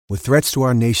With threats to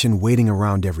our nation waiting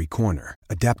around every corner,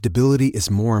 adaptability is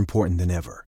more important than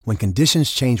ever. When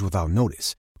conditions change without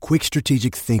notice, quick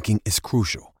strategic thinking is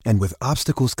crucial. And with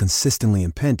obstacles consistently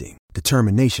impending,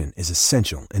 determination is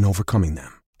essential in overcoming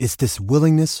them. It's this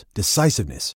willingness,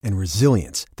 decisiveness, and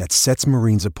resilience that sets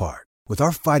Marines apart. With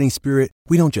our fighting spirit,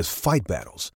 we don't just fight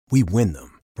battles, we win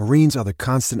them. Marines are the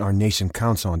constant our nation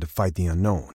counts on to fight the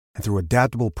unknown. And through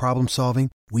adaptable problem solving,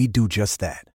 we do just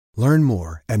that. Learn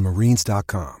more at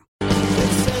marines.com.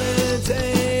 It's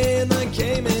Saturday and the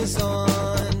game is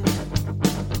on.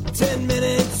 10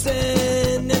 minutes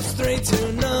in, it's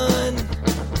 3-0.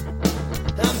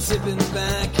 I'm sipping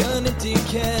back on a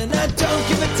decan. I don't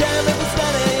give a damn if it's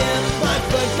 9 a.m. My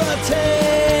football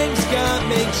team's got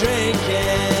me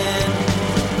drinking.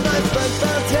 My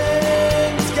football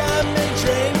team's got me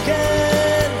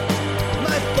drinking.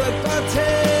 My football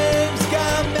team's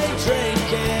got me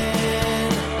drinking.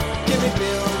 Give me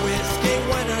beer or whiskey,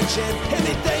 wine or gin.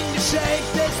 Anything to shake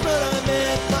this mood I'm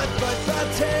in. My football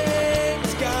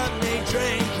team's got me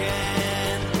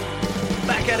drinking.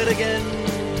 Back at it again.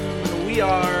 We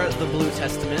are the Blue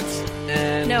Testament,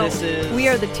 and No, this is we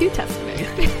are the Two Testament.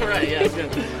 right. Yeah,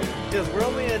 good. Yes, we're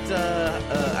only at.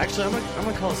 Actually, I'm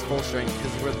gonna call us full strength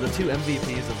because we're the two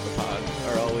MVPs of the pod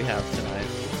are all we have tonight.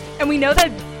 And we know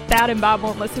that Thad and Bob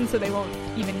won't listen, so they won't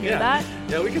even hear that.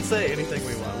 Yeah, we can say anything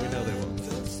we want. We know they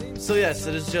won't. So yes,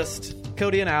 it is just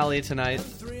Cody and Allie tonight,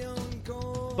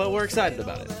 but we're excited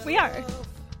about it. We are.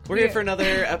 We're here for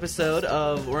another episode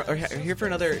of. We're here for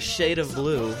another shade of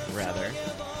blue, rather.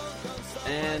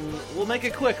 And we'll make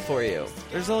it quick for you.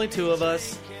 There's only two of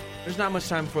us. There's not much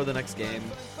time before the next game.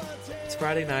 It's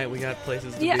Friday night. We got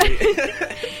places to be.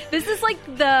 This is like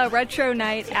the retro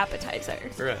night appetizer.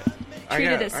 Right.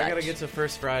 Treated as I gotta such. get to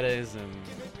First Fridays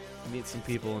and meet some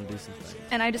people and do some things.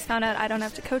 And I just found out I don't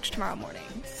have to coach tomorrow morning.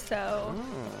 So, Oh.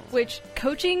 which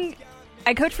coaching,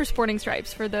 I coach for Sporting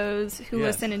Stripes. For those who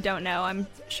Yes. listen and don't know, I'm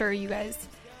sure you guys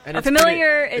And are it's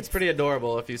familiar. It's pretty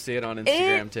adorable if you see it on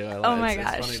Instagram too. Oh my It's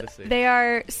gosh, funny to see. they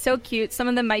are so cute. Some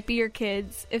of them might be your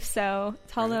kids. If so,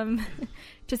 tell them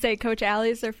to say Coach Allie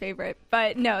is their favorite.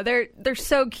 But no, they're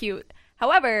so cute.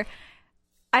 However,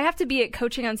 I have to be at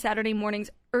coaching on Saturday mornings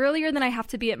earlier than I have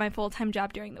to be at my full-time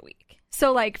job during the week.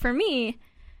 So like for me,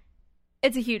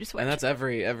 it's a huge switch. And that's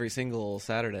every single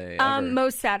Saturday. Ever.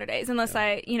 Most Saturdays, unless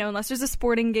unless there's a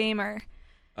sporting game or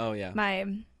Oh yeah. I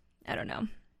don't know,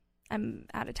 I'm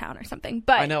out of town or something.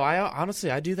 But I know. I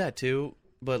honestly I do that too,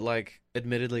 but like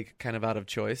admittedly kind of out of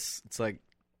choice. It's like,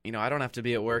 I don't have to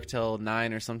be at work till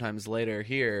 9 or sometimes later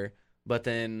here, but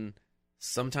then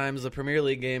sometimes the Premier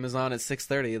League game is on at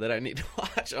 6:30 that I need to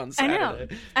watch on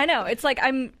Saturday. I know. It's like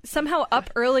I'm somehow up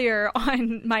earlier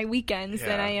on my weekends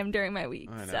than Yeah. I am during my week.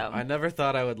 I know. So I never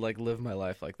thought I would like live my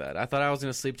life like that. I thought I was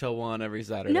going to sleep till 1 every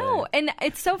Saturday. no, and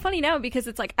it's so funny now because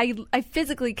it's like I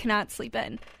physically cannot sleep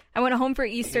in. I went home for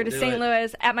Easter to Do St. it.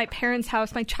 Louis at my parents'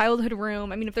 house, my childhood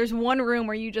room. I mean, if there's one room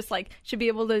where you just like should be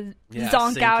able to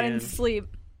zonk sink out in. and sleep.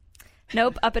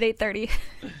 Nope, up at 8:30.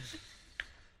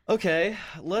 Okay,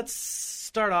 let's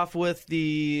start off with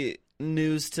the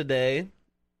news today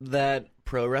that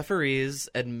pro referees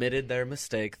admitted their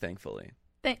mistake, thankfully.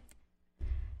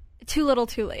 Too little,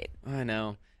 too late. I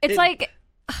know. It's like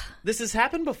This has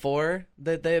happened before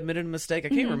that they admitted a mistake. I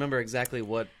can't Mm-hmm. remember exactly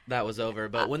what that was over,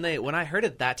 but when I heard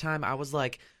it that time, I was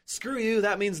like, "Screw you!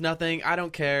 That means nothing. I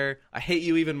don't care. I hate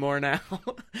you even more now."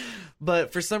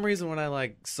 But for some reason, when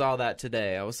I saw that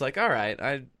today, I was like, "All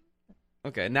right,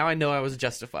 okay, now I know I was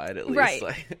justified at least."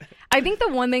 Right. I think the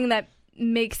one thing that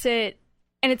makes it,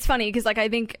 and it's funny because I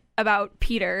think about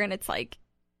Peter, and it's like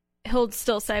he'll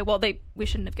still say, "Well, we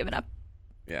shouldn't have given up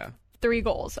Yeah. 3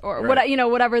 goals or Right.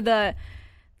 whatever the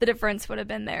difference would have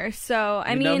been there." So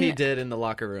I mean, he did in the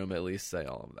locker room at least say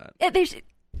all of that.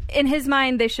 in his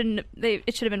mind, it should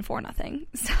have been 4-0.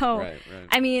 So Right.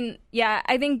 I mean, yeah,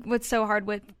 I think what's so hard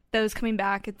with those coming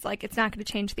back, it's like it's not going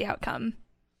to change the outcome.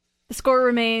 The score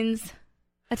remains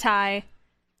a tie.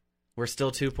 We're still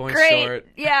 2 points Great. short.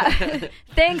 Yeah.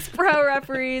 Thanks, pro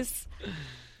referees.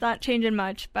 Not changing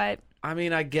much, but I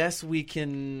mean, I guess we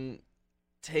can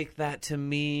take that to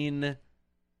mean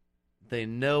they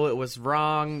know it was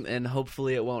wrong, and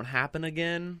hopefully it won't happen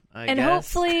again. I guess.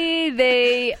 hopefully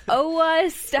they owe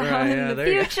us down Right, yeah, in the there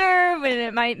you go. future when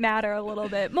it might matter a little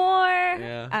bit more.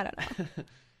 Yeah. I don't know.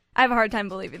 I have a hard time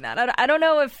believing that. I don't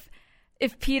know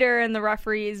if Peter and the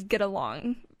referees get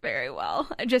along very well.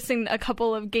 Just in a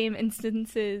couple of game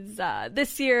instances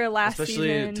this year, last Especially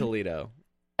season. Toledo.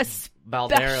 Especially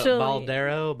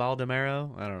Baldemero.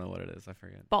 I don't know what it is. I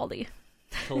forget. Baldy.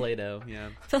 Toledo. Yeah.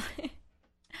 But,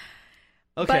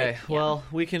 Okay. yeah. Well,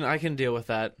 I can deal with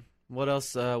that. What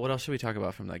else? What else should we talk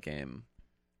about from that game?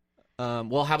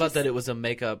 Well, how about that it was a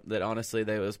makeup, that honestly,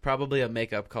 there was probably a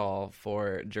makeup call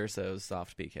for Jerso's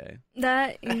soft PK.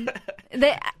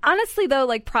 They honestly, though,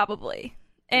 like, probably.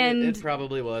 And it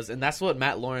probably was. And that's what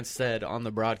Matt Lawrence said on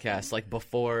the broadcast, like,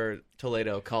 before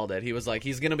Toledo called it. He was like,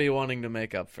 he's going to be wanting to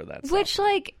make up for that. Which,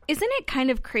 like, isn't it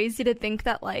kind of crazy to think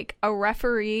that, like, a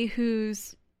referee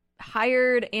who's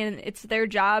hired and it's their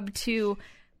job to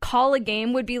call a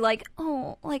game would be like,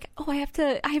 I have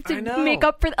to make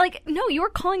up for like, no, you are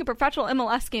calling a professional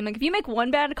MLS game. Like, if you make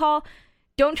one bad call,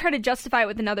 don't try to justify it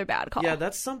with another bad call. Yeah,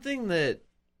 that's something that,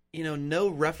 no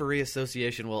referee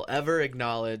association will ever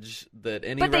acknowledge that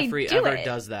any referee ever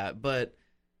does that. But,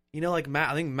 like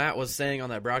I think Matt was saying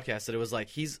on that broadcast that it was like,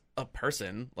 he's a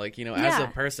person, like, as a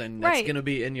person, it's going to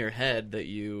be in your head that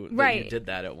you did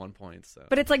that at one point. So,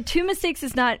 but it's like 2 mistakes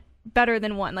is not better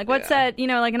than one. Like, what's that,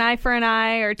 like an eye for an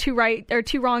eye, or 2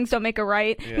 wrongs don't make a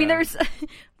right. Yeah. I mean,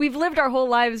 we've lived our whole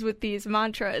lives with these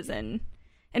mantras, and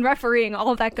refereeing, all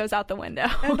of that goes out the window.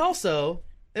 And also,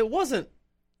 it wasn't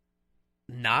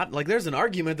not like there's an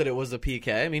argument that it was a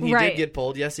PK. I mean, he did get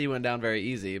pulled. Yes, he went down very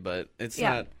easy, but it's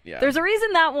not. Yeah, there's a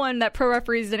reason that pro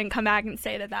referees didn't come back and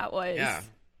say that was.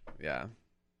 Yeah.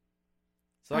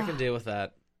 So I can deal with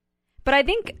that. But I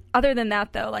think other than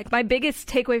that, though, like, my biggest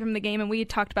takeaway from the game, and we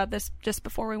talked about this just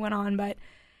before we went on, but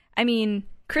I mean,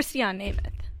 Christian Nemeth,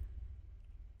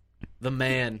 the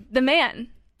man,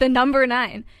 the number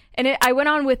 9, and I went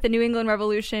on with the New England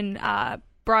Revolution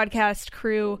broadcast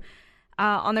crew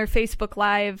on their Facebook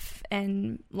Live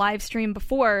and live stream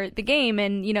before the game,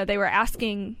 and they were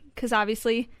asking, because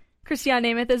obviously Christian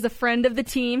Nemeth is a friend of the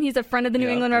team. He's a friend of the New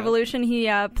England Revolution.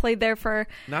 He played there for...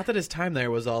 Not that his time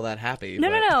there was all that happy. No.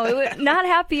 It was not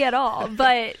happy at all.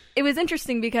 But it was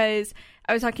interesting because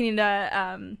I was talking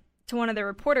to one of the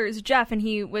reporters, Jeff, and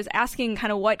he was asking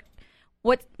kind of what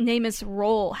Nemeth's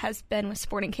role has been with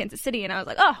Sporting Kansas City. And I was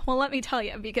like, oh, well, let me tell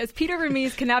you, because Peter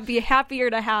Vermes cannot be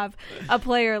happier to have a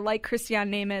player like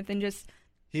Christian Nemeth and just...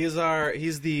 He's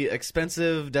the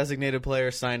expensive designated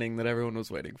player signing that everyone was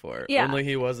waiting for. Yeah. Only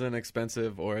he wasn't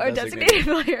expensive or designated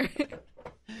player.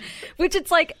 Which,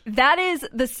 it's like, that is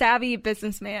the savvy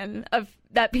businessman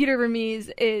that Peter Vermes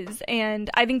is. And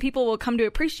I think people will come to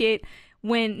appreciate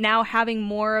when now having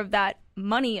more of that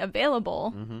money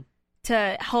available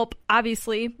to help,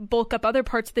 obviously, bulk up other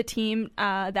parts of the team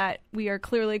that we are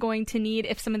clearly going to need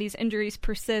if some of these injuries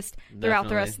persist throughout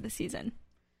the rest of the season.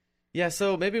 Yeah,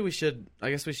 so maybe we should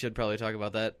probably talk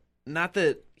about that. Not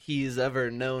that he's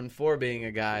ever known for being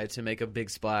a guy to make a big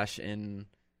splash in,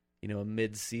 a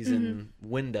mid-season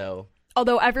window.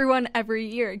 Although everyone every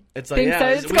year thinks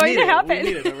that it's going to happen. We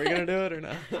need it. Are we going to do it or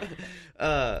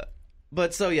not?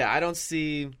 But so, I don't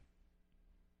see,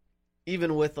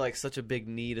 even with like such a big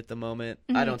need at the moment,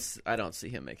 I don't see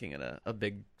him making it a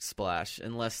big splash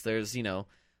unless there's,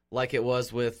 like it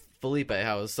was with Felipe,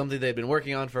 how it was something they'd been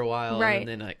working on for a while, and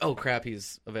then like, oh crap,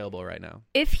 he's available right now.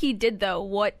 If he did, though,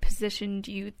 what position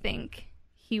do you think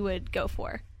he would go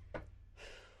for?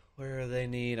 Where they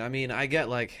need? I mean, I get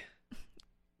like...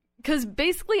 Because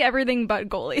basically everything but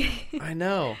goalie. I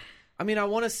know. I mean, I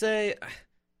want to say...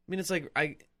 it's like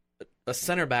a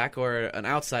center back or an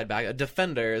outside back. A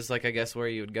defender is like, I guess, where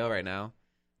you would go right now.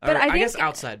 But I guess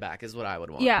outside back is what I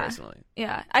would want, personally.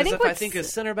 Yeah. I think a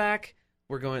center back,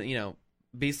 we're going,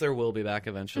 Beasler will be back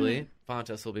eventually.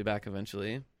 Fontes will be back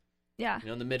eventually. Yeah.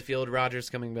 In the midfield, Rogers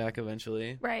coming back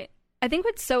eventually. Right. I think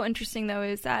what's so interesting, though,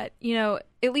 is that,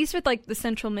 at least with, like, the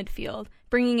central midfield,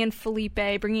 bringing in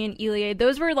Felipe, bringing in Ilie,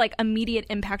 those were, like, immediate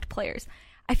impact players.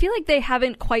 I feel like they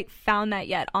haven't quite found that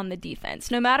yet on the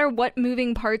defense. No matter what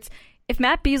moving parts, if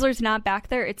Matt Beasler's not back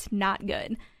there, it's not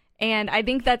good. And I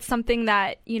think that's something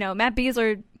that, Matt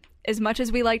Beasler, as much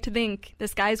as we like to think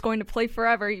this guy's going to play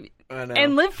forever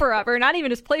and live forever, not even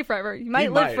just play forever, he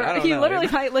literally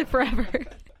might live forever.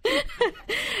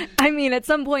 I mean, at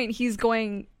some point he's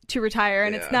going to retire,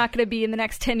 and it's not going to be in the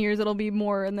next 10 years. It'll be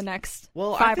more in the next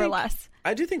 5 or less.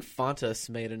 I do think Fontes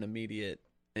made an immediate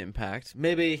impact.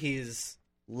 Maybe he's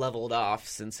leveled off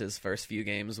since his first few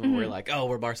games when we're like, oh,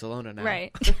 we're Barcelona now.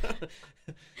 Right.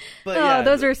 But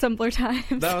those are simpler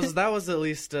times. that was at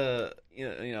least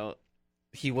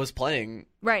he was playing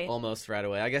almost right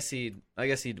away. I guess he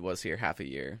was here half a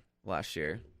year last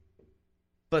year.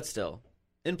 But still,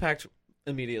 impact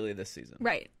immediately this season.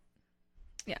 Right.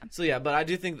 Yeah. So but I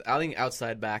think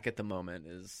outside back at the moment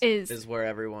is where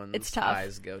everyone's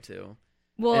eyes go to.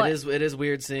 Well, it is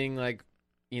weird seeing like,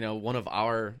 one of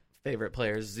our favorite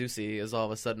players, Zusi, is all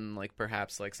of a sudden like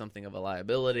perhaps like something of a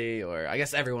liability, or I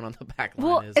guess everyone on the back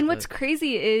line is. And what's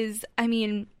crazy is, I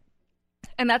mean,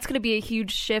 and that's going to be a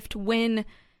huge shift when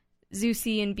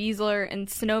Zusi and Beasler and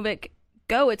Sinovic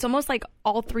go, it's almost like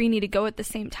all three need to go at the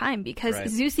same time because Right.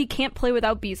 Zusi can't play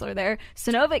without Beasler there.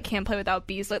 Sinovic can't play without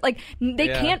Beasler. Like, they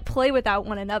can't play without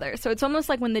one another. So it's almost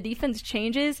like when the defense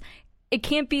changes, it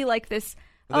can't be like this,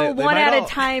 They one might at a all-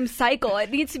 time cycle. It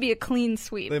needs to be a clean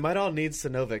sweep. They might all need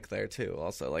Sinovic there too.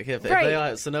 Also, like if Right. they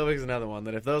Sinovic's another one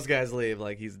that if those guys leave,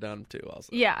 like he's done too. Also,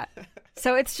 Yeah.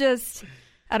 So it's just,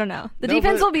 I don't know. The No,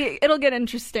 defense but it'll get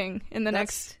interesting in the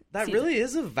next That season. really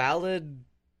is a valid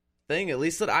thing, at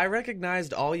least that I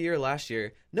recognized all year last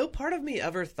year. No part of me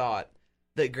ever thought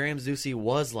that Graham Zusi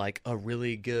was like a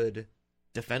really good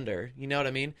defender. You know what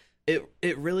I mean?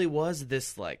 It really was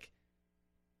this like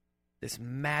this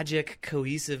magic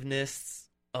cohesiveness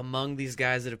among these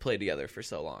guys that have played together for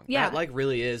so long. Yeah. That like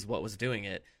really is what was doing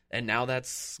it, and now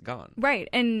that's gone. Right.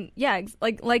 And yeah,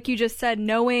 like you just said,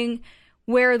 knowing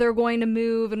where they're going to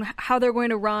move and how they're going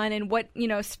to run and what,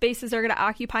 spaces they're going to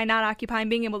occupy, not occupy, and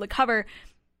being able to cover.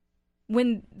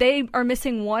 When they are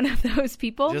missing one of those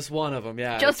people, Just one of them,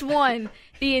 yeah. just one,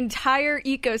 the entire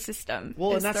ecosystem.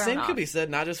 Well, is and that thrown same off. could be said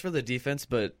not just for the defense,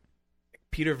 but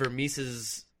Peter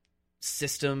Vermees's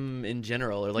system in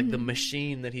general, or like the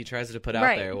machine that he tries to put out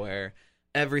Right. there, where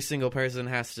every single person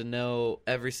has to know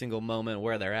every single moment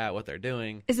where they're at, what they're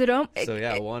doing. Is it? So,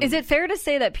 yeah, one- Is it fair to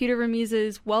say that Peter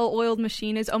Vermees's well-oiled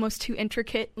machine is almost too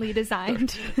intricately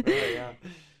designed?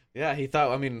 Yeah, he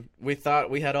thought. I mean, we thought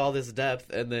we had all this depth,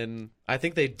 and then I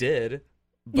think they did.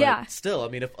 But Yeah. still, I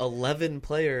mean, if 11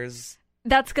 players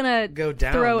That's gonna go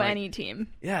down, throw like, any team.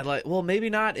 yeah, like, well, maybe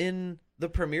not in the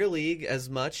Premier League as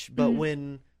much, but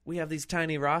when we have these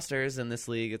tiny rosters in this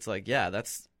league, it's like, yeah,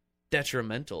 that's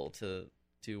detrimental to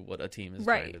what a team is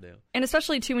trying Right. to do. And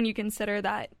especially too when you consider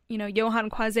that, Johan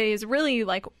Quase is really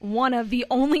like one of the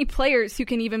only players who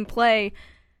can even play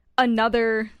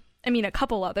a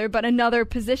couple other, but another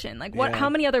position. Like Yeah. how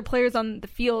many other players on the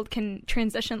field can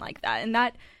transition like that? And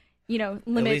that, limits.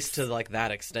 At least to like that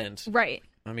extent. Right.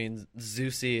 I mean,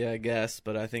 Zusi, I guess,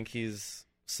 but I think he's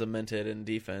cemented in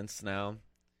defense now.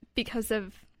 Because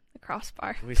of the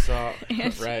crossbar. We saw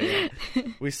And- right. Yeah.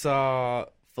 We saw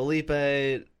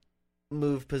Felipe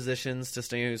move positions to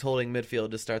stay. He was holding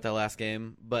midfield to start that last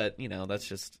game, but that's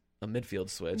just a midfield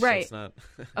switch. Right. It's not.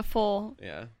 a full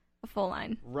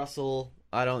line. Russell,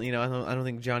 I don't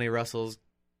think Johnny Russell's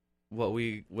what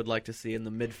we would like to see in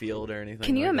the midfield or anything.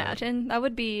 Can you like that. imagine? That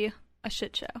would be a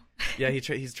shit show. Yeah, he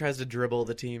tries to dribble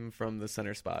the team from the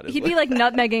center spot. He'd be like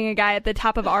nutmegging a guy at the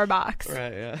top of our box.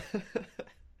 right, yeah.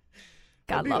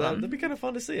 God love him. That'd be kind of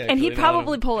fun to see. And actually, he'd now that I'm-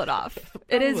 probably pull it off.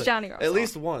 It is Probably. Johnny Russell. At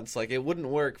least once. Like, it wouldn't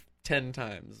work 10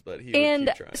 times, but he And would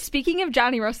keep trying. speaking of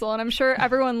Johnny Russell, and I'm sure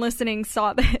everyone listening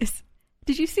saw this.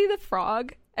 Did you see the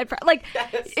frog? Like,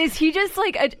 Yes. is he just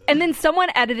like? And then someone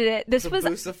edited it. This The was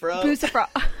Bousafro? Bousafro.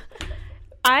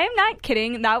 I'm not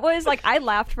kidding. That was like I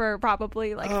laughed for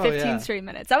probably like Oh, 15 yeah. straight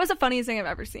minutes. That was the funniest thing I've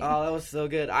ever seen. Oh, that was so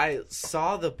good. I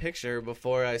saw the picture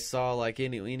before I saw like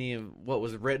any of what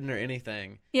was written or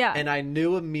anything. Yeah. And I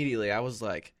knew immediately. I was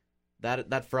like,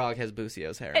 that frog has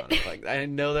Bussio's hair on it. Like, I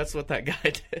know that's what that guy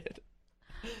did.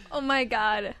 Oh my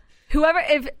god. Whoever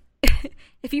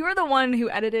if you were the one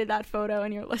who edited that photo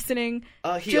and you're listening,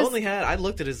 He Just- only had. I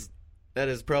looked at his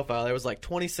profile. There was like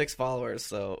 26 followers.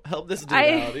 So help this dude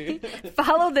out. I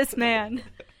follow this man.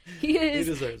 He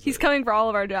deserves he's it. coming for all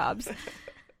of our jobs.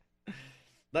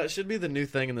 That should be the new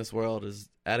thing in this world: is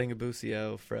adding a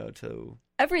Busio Fro to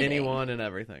Everything. anyone and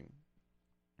everything.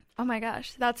 Oh my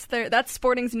gosh, that's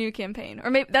Sporting's new campaign, or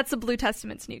maybe that's the Blue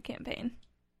Testament's new campaign.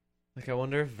 Like, I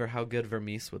wonder how good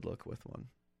Vermees would look with one.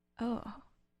 Oh,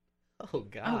 Oh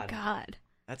God. oh God.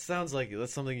 That sounds like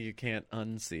that's something you can't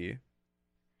unsee.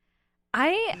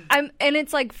 I'm, and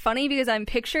it's like funny because I'm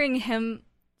picturing him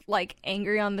like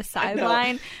angry on the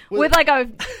sideline With- with like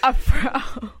a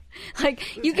fro.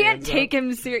 Like you can't hands take up.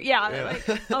 him serious. Yeah. Yeah.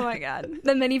 Like, oh my God,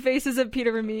 the many faces of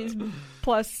Peter Vermees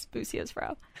plus Bussio's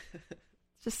fro.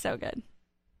 It's just so good.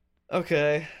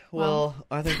 Okay, well,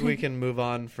 I think we can move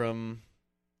on from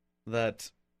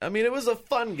that. I mean, it was a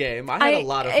fun game. I had a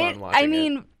lot of fun watching I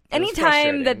mean, it. It was anytime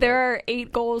frustrating, that there but- are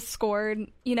 8 goals scored,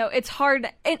 it's hard.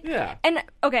 Yeah. And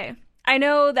okay, I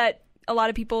know that a lot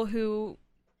of people who,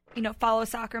 follow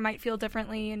soccer might feel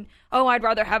differently, and I'd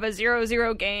rather have a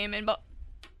 0-0 game, and but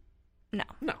no,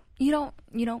 you don't.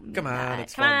 Come mean on, that.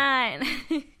 it's Come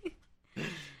on.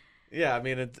 Yeah, I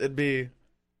mean, it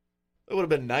would have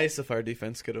been nice if our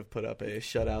defense could have put up a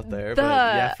shutout there, The-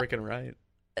 but yeah, freaking right.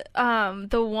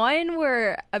 The one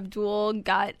where Abdul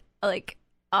got like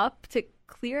up to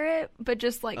clear it, but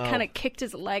just like Oh. kind of kicked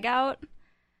his leg out.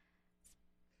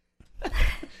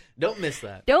 Don't miss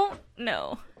that. Don't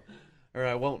know. Or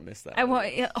I won't miss that. I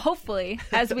won't. Hopefully,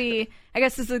 I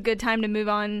guess this is a good time to move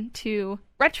on to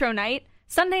Retro Night.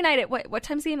 Sunday night at what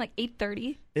time's the game? Like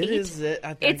 8:30.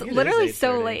 It's literally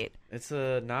so late. It's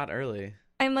not early.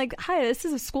 I'm like, hi, this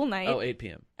is a school night. Oh, 8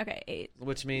 p.m. Okay, 8.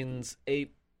 Which means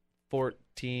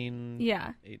 8:14.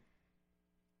 Yeah.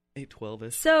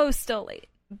 8:12ish. So still late,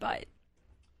 but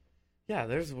yeah,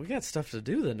 we got stuff to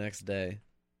do the next day.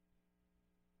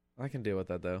 I can deal with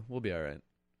that though. We'll be all right.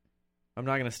 I'm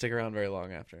not gonna stick around very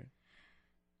long after.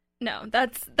 No,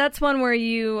 that's one where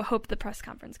you hope the press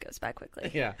conference goes by quickly.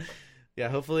 Yeah.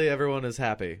 Hopefully everyone is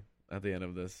happy at the end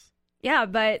of this. Yeah,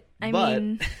 but I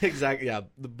mean, exactly. Yeah,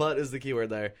 the "but" is the key word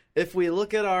there. If we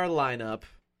look at our lineup,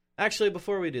 actually,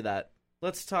 before we do that,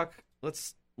 let's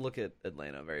look at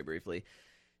Atlanta very briefly.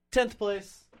 8th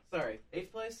place,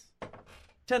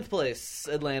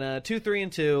 Atlanta,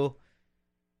 2-3-2.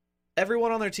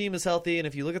 Everyone on their team is healthy, and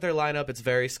if you look at their lineup, it's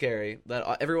very scary.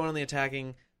 That everyone on the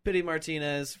attacking, Pity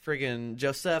Martinez, friggin'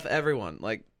 Joseph, everyone,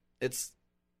 like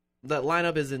that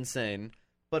lineup is insane.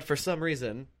 But for some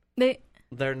reason,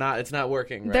 they're not. It's not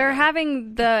working. Right they're now.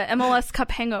 having the MLS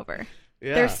Cup hangover.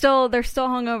 Yeah. They're still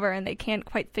hungover, and they can't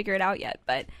quite figure it out yet.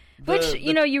 But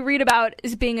you read about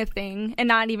as being a thing, and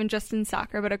not even just in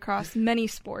soccer, but across many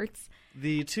sports.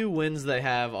 The 2 wins they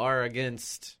have are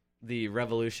against the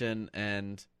Revolution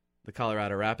and the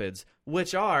Colorado Rapids,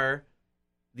 which are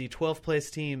the 12th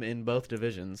place team in both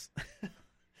divisions.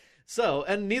 So,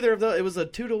 and neither of those, it was a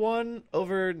 2-1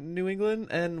 over New England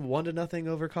and 1-0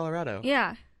 over Colorado.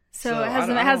 Yeah. So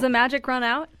has the magic run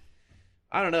out?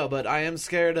 I don't know, but I am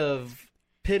scared of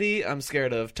Pity. I'm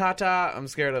scared of Tata. I'm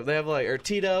scared of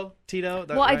Tito.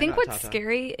 Well, I think what's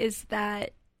scary is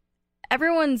that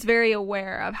everyone's very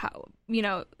aware of how,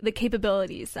 the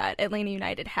capabilities that Atlanta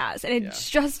United has. And it's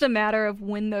just a matter of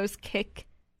when those kick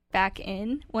back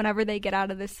in, whenever they get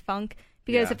out of this funk.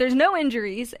 Because if there's no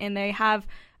injuries and they have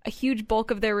a huge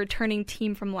bulk of their returning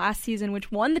team from last season,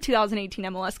 which won the 2018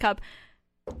 MLS Cup,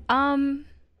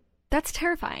 that's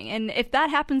terrifying. And if that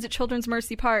happens at Children's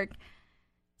Mercy Park,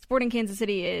 Sporting Kansas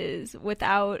City is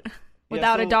without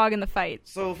a dog in the fight.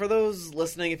 So for those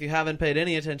listening, if you haven't paid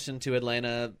any attention to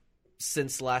Atlanta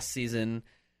since last season,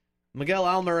 Miguel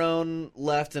Almiron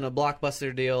left in a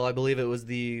blockbuster deal. I believe it was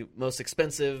the most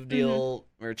expensive deal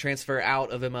or transfer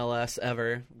out of MLS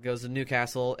ever. Goes to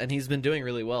Newcastle, and he's been doing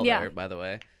really well there, by the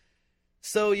way.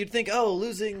 So you'd think,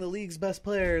 losing the league's best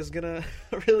player is gonna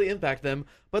really impact them.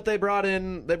 But they brought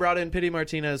in Pity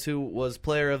Martinez, who was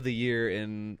Player of the Year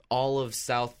in all of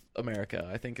South America,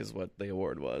 I think is what the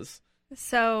award was.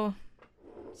 So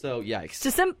yikes.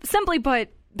 Just simply put,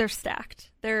 they're stacked.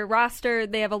 Their roster,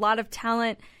 they have a lot of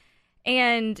talent.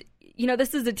 And,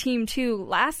 this is a team, too.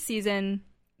 Last season,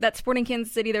 that Sporting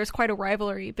Kansas City, there was quite a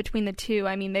rivalry between the two.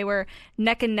 I mean, they were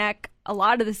neck and neck a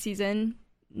lot of the season.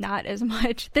 Not as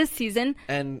much this season.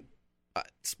 And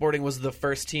Sporting was the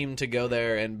first team to go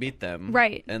there and beat them.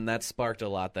 Right. And that sparked a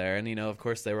lot there. And, of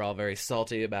course, they were all very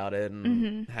salty about it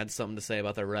and had something to say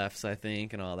about the refs, I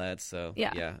think, and all that. So,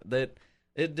 that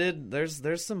it did.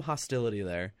 There's some hostility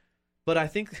there. But I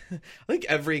think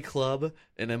every club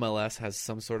in MLS has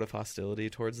some sort of hostility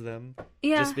towards them.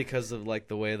 Yeah. Just because of,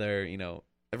 the way they're,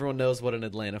 everyone knows what an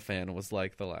Atlanta fan was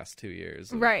like the last 2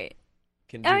 years. Right.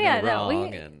 Can do no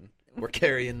wrong and we're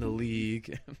carrying the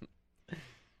league.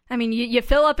 I mean, you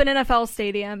fill up an NFL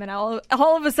stadium, and all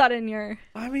of a sudden you're.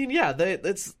 I mean, yeah, it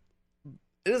is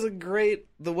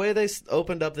the way they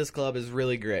opened up this club is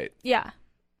really great. Yeah.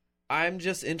 I'm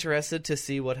just interested to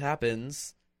see what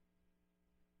happens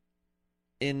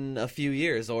in a few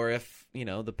years, or if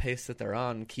the pace that they're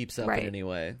on keeps up in any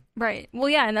way. Right. Well,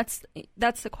 yeah, and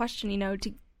that's the question.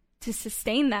 To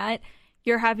sustain that,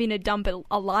 you're having to dump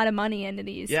a lot of money into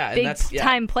these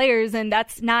big-time players, and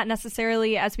that's not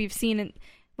necessarily, as we've seen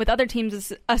with other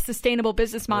teams, a sustainable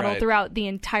business model throughout the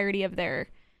entirety of their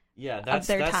that's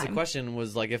time. The question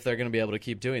was, if they're going to be able to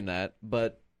keep doing that,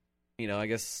 but, I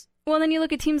guess... Well, then you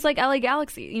look at teams like LA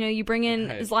Galaxy. You bring in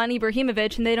Zlatan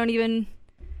Ibrahimovic, and they don't even...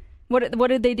 What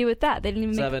did they do with that? They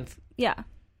didn't even... 7th. Yeah.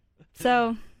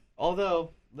 So...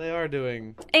 Although, they are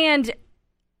doing... And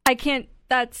I can't...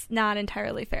 That's not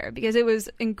entirely fair, because it was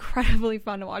incredibly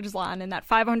fun to watch Zlatan, and that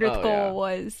 500th goal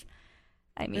was,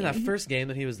 I mean... that first game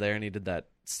that he was there and he did that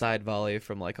side volley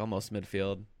from, almost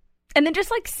midfield. And then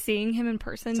just, I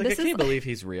can't believe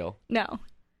he's real. No.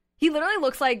 He literally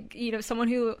looks like, someone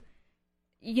who,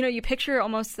 you picture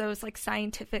almost those,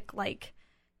 scientific,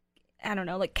 I don't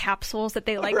know, capsules that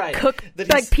they, cook,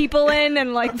 people in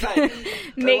and,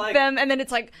 make them, and then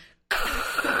it's,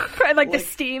 like the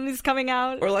steam is coming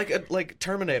out. Or like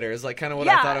Terminator is like kind of what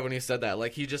Yeah. I thought of when you said that.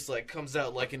 Like he just like comes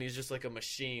out like and he's just like a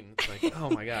machine. It's like, oh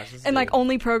my gosh. This And like dude.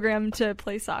 only programmed to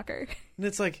play soccer. And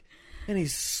it's like, and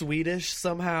he's Swedish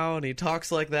somehow, and he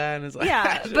talks like that, and it's like,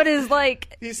 Yeah, but is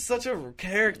like he's such a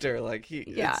character. Like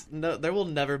Yeah. there will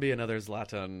never be another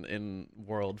Zlatan in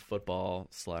world football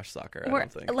 / soccer. I or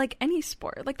don't think. like any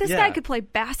sport. Like this Yeah. guy could play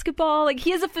basketball. Like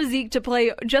he has a physique to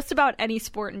play just about any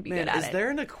sport and be Man, good at is it. there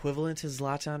an equivalent to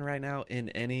Zlatan right now in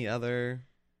any other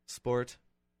sport?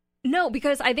 No,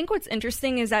 because I think what's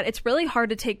interesting is that it's really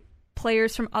hard to take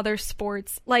players from other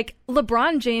sports. Like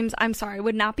LeBron James, I'm sorry,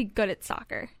 would not be good at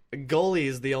soccer. Goalie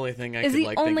is the only thing I Is could the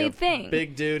like only think of. thing.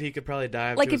 Big dude, he could probably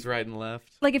dive Like to if- his right and left.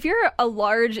 Like if you're a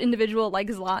large individual like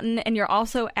Zlatan and you're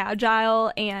also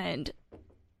agile and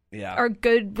Yeah. are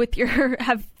good with your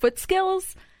have foot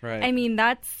skills, right. I mean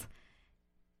that's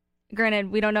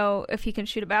granted we don't know if he can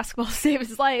shoot a basketball to save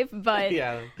his life, but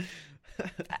yeah.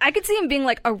 I could see him being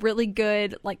like a really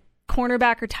good like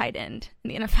cornerback or tight end in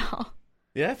the NFL.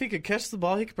 Yeah, if he could catch the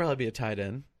ball, he could probably be a tight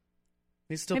end.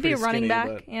 He's still Maybe a pretty running skinny, back.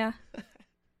 but- Yeah.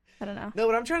 I don't know. No,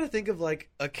 but I'm trying to think of like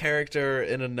a character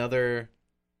in another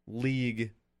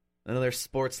league, another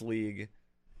sports league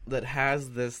that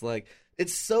has this like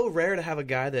it's so rare to have a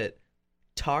guy that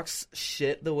talks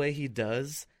shit the way he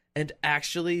does and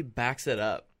actually backs it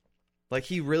up. Like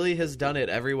he really has done it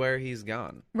everywhere he's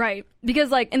gone. Right. Because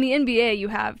like in the NBA you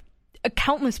have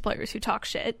countless players who talk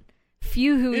shit.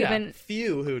 Few who even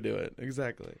few who do it.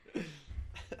 Exactly.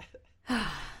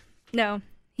 no.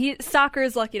 Soccer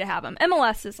is lucky to have him.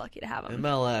 MLS is lucky to have him.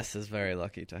 MLS is very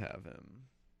lucky to have him.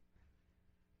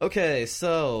 Okay,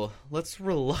 so let's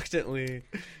reluctantly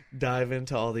dive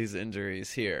into all these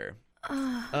injuries here.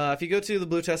 If you go to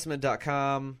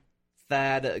thebluetestament.com,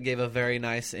 Thad gave a very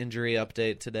nice injury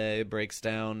update today. Breaks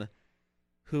down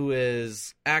who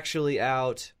is actually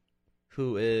out,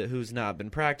 who's not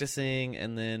been practicing,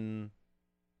 and then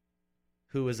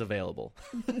who is available.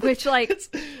 Which, like,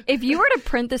 if you were to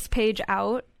print this page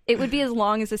out, it would be as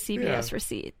long as a CVS Yeah.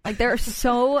 receipt. Like, there are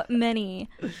so many.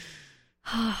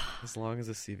 As long as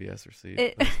a CVS receipt.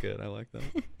 It- That's good. I like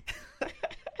that.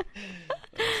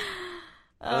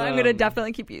 I'm going to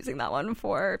definitely keep using that one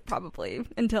for probably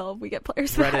until we get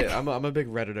players back. Reddit. I'm a big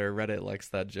Redditor. Reddit likes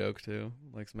that joke too.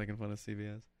 Likes making fun of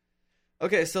CVS.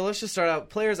 Okay, so let's just start out.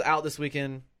 Players out this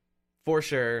weekend for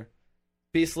sure.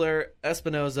 Beasler,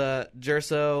 Espinoza,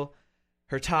 Gerso,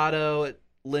 Hurtado,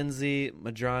 Lindsay,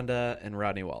 Madronda, and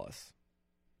Rodney Wallace.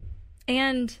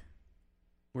 And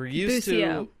We're used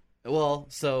Busio. to well,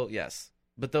 so yes,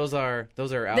 but those are out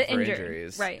The for injury,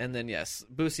 injuries, right. And then yes,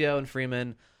 Busio and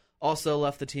Freeman also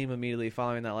left the team immediately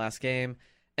following that last game,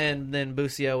 and then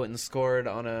Busio went and scored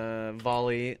on a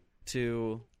volley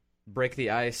to break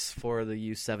the ice for the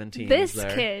U17s. this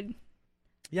there. kid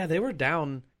Yeah, they were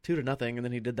down 2-0, and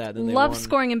then he did that. Then they loves won,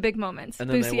 scoring in big moments. and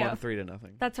then Busio. they won 3-0.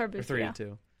 That's our Or Busio.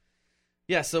 3-2.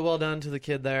 Yeah, so well done to the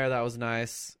kid there. That was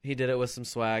nice. He did it with some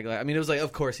swag. Like, I mean, it was like,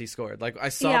 of course he scored. Like, I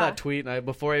saw Yeah. that tweet, and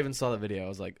before I even saw the video, I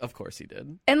was like, of course he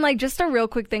did. And like just a real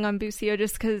quick thing on Busio,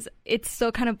 just because it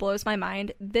still kind of blows my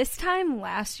mind. This time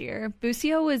last year,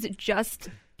 Busio was just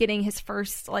getting his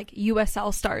first like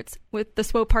USL starts with the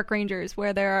Swope Park Rangers,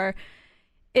 where there are,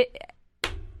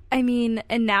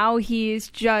 and now he's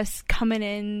just coming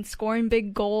in, scoring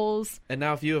big goals. And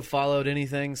now, if you have followed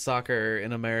anything soccer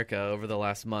in America over the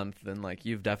last month, then like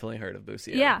you've definitely heard of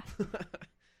Busio. Yeah,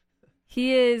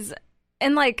 he is,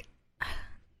 and like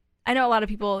I know a lot of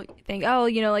people think, oh,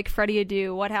 like Freddie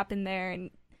Adu, what happened there, and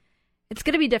it's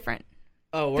gonna be different.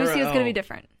 Oh, Busio's gonna be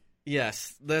different.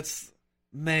 Yes, that's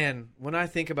man. When I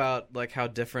think about like how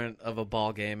different of a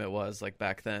ball game it was like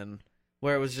back then,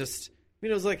 where it was just, it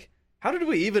was like, how did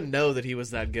we even know that he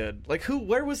was that good? Like,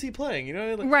 where was he playing?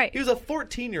 Like, Right. He was a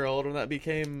 14-year-old when that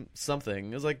became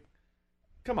something. It was like,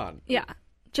 come on. Yeah,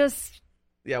 just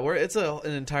Yeah, it's an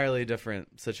entirely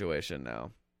different situation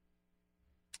now.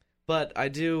 But I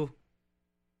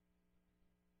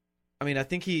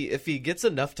think if he gets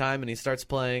enough time and he starts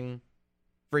playing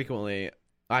frequently,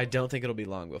 I don't think it'll be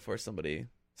long before somebody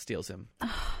steals him.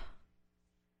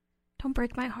 don't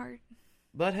break my heart.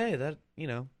 But hey, that,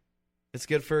 it's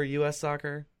good for U.S.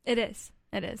 soccer. It is.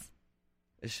 It is.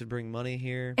 It should bring money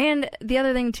here. And the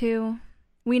other thing, too,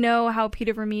 we know how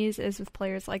Peter Vermees is with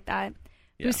players like that.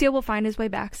 Yeah. Busio will find his way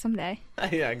back someday.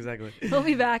 Yeah, exactly. He'll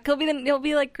be back. He'll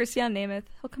be like Christian Nemeth.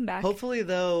 He'll come back. Hopefully,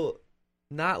 though,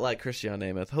 not like Christian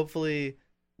Nemeth. Hopefully,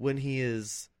 when he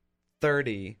is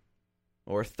 30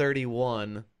 or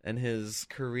 31 and his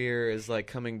career is like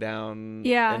coming down,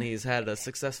 Yeah. and he's had a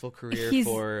successful career He's-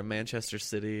 for Manchester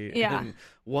City, Yeah. and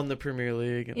won the Premier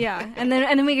League. Yeah, and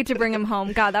then we get to bring him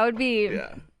home. God, that would be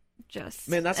Yeah. just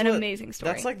Man, that's an what- amazing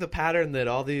story. That's like the pattern that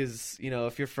all these,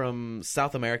 if you're from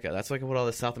South America, that's like what all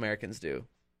the South Americans do.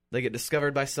 They get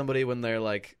discovered by somebody when they're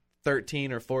like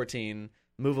 13 or 14,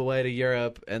 move away to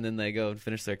Europe, and then they go and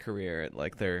finish their career at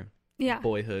like their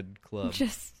boyhood club.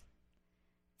 It's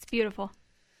beautiful.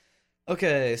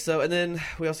 Okay, so and then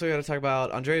we also got to talk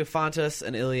about Andreu Fontas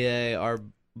and Ilie are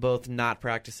both not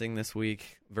practicing this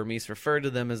week. Vermees referred to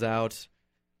them as out.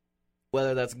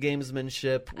 Whether that's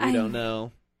gamesmanship, we don't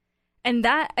know. And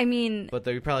that, I mean... But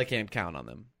they probably can't count on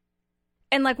them.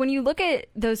 And, like, when you look at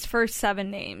those first 7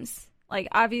 names, like,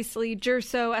 obviously,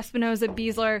 Gerso, Espinoza,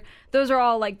 Beasler, those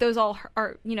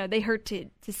are, they hurt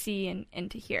to see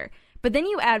and to hear. But then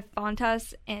you add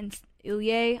Fontas and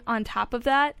Ilie on top of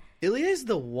that. Ilie's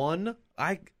the one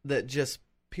that just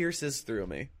pierces through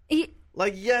me.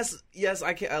 Yes,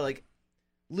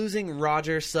 losing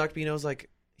Roger sucked, but it's like,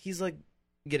 he's like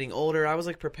getting older. I was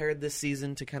like prepared this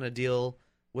season to kind of deal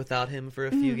without him for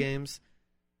a few games.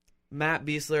 Matt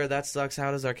Beasler, that sucks.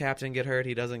 How does our captain get hurt?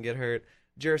 He doesn't get hurt.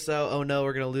 Gerso, oh no,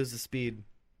 we're going to lose the speed.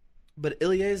 But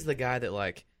Ilie is the guy that,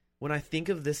 like, when I think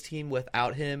of this team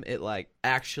without him, it, like,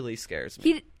 actually scares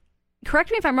me.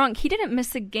 Correct me if I'm wrong, he didn't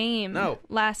miss a game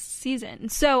last season.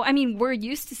 So, I mean, we're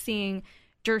used to seeing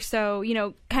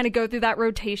Gerso, kind of go through that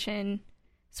rotation,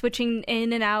 switching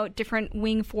in and out, different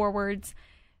wing forwards.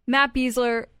 Matt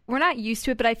Beasler, we're not used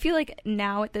to it, but I feel like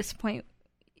now at this point,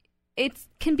 it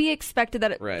can be expected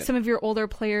that some of your older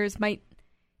players might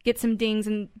get some dings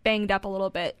and banged up a little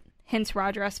bit. Hence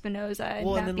Roger Espinoza and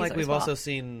Matt then Beasler like as we've well. also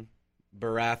seen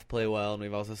Barath play well, and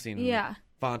we've also seen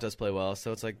Fontas play well.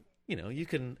 So it's like, you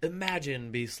can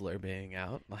imagine Beasler being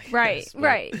out. Like right.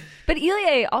 But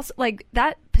Ilie also, like,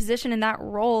 that position and that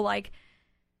role, like,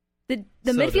 the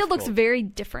midfield difficult. looks very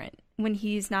different when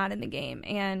he's not in the game.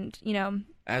 And,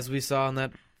 as we saw in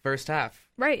that first half.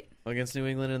 Right. Against New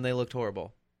England, and they looked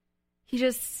horrible.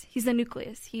 He's the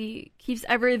nucleus. He keeps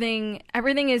everything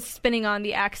is spinning on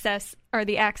the axis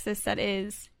that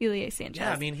is Ilie Sanchez.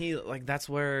 Yeah, I mean, that's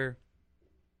where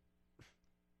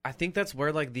I think that's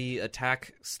where like the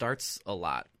attack starts a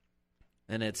lot.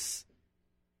 And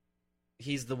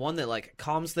he's the one that like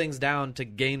calms things down to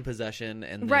gain possession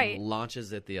and then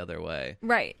launches it the other way.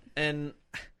 Right. And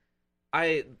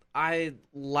I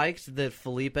liked that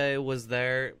Felipe was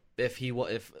there if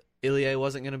Ilie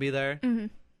wasn't going to be there. Mm-hmm.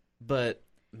 But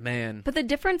man. But the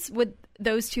difference with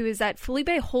those two is that Felipe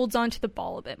holds on to the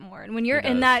ball a bit more. And when you're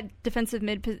in that defensive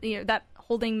that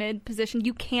holding mid position,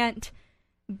 you can't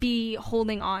be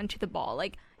holding on to the ball.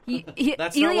 Like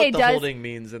that's Ilie not what the holding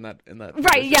means in that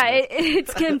right, yeah,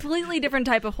 it's completely different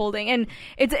type of holding. And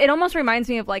it almost reminds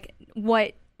me of like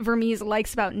what Vermees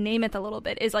likes about Nemeth a little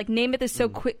bit is like Nemeth is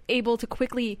so able to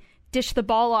quickly dish the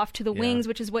ball off to the wings,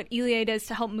 which is what Ilie does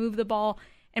to help move the ball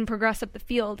and progress up the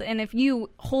field. And if you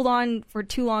hold on for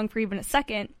too long for even a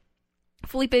second,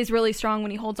 Felipe is really strong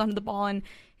when he holds onto the ball and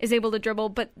is able to dribble,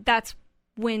 but that's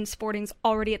when Sporting's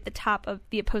already at the top of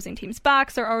the opposing team's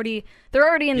box. They're already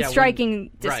in striking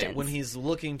distance. Right, when he's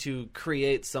looking to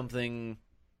create something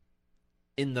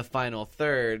in the final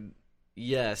third,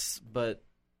 yes, but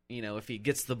if he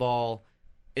gets the ball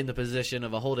in the position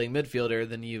of a holding midfielder,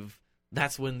 then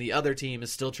that's when the other team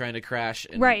is still trying to crash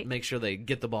and make sure they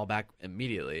get the ball back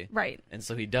immediately. Right. And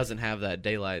so he doesn't have that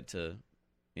daylight to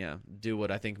do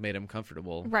what I think made him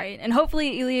comfortable. Right. And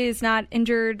hopefully Ilie is not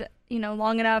injured,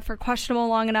 long enough or questionable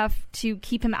long enough to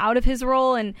keep him out of his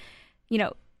role. And,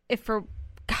 if for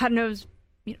God knows,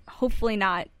 hopefully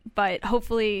not, but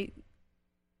hopefully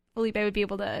Felipe would be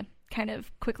able to kind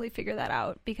of quickly figure that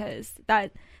out, because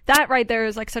that right there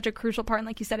is like such a crucial part. And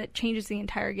like you said, it changes the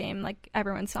entire game, like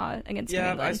everyone saw against New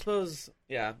England. I suppose,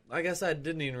 I guess I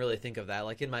didn't even really think of that.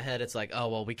 Like in my head, it's like, oh,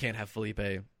 well, we can't have Felipe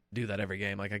do that every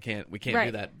game. Like we can't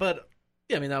do that. But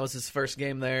yeah, I mean, that was his first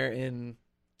game there in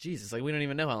Jesus. Like we don't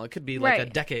even know how long. It could be like a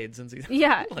decade since he's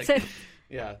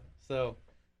So,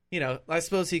 I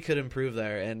suppose he could improve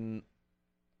there. And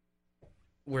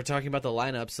we're talking about the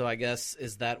lineup. So I guess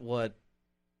is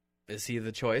he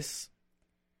the choice?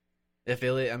 If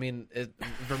Ilie,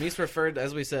 Vermees referred,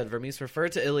 as we said,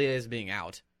 referred to Ilie as being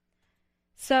out.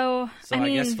 So I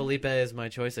guess Felipe is my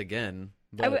choice again.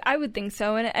 But I would think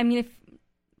so. And I mean,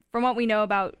 from what we know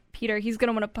about Peter, he's going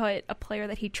to want to put a player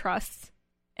that he trusts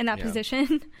in that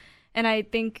position. And I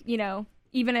think,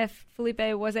 even if Felipe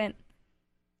wasn't,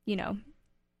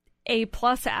 A+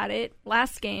 at it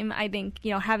last game, I think,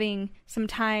 having some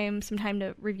time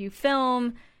to review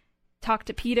film, talk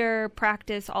to Peter,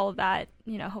 practice, all of that,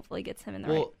 hopefully gets him in the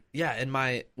right. Yeah,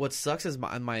 and what sucks is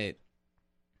my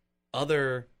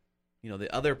other,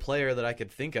 the other player that I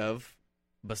could think of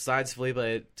besides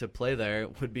Felipe to play there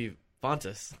would be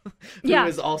Fontes, Yeah. who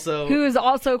is also who is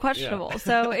also questionable.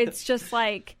 So it's just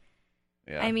like,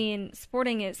 yeah. I mean,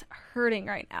 Sporting is hurting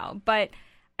right now. But,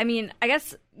 I mean, I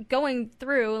guess going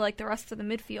through, like, the rest of the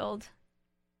midfield,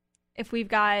 if we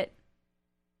have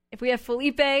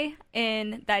Felipe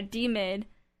in that D-mid.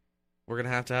 We're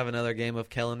going to have another game of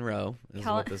Kellen Rowe, is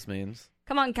what this means.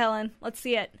 Come on, Kellen. Let's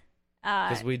see it.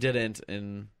 Because we didn't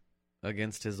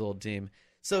against his old team.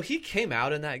 So he came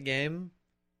out in that game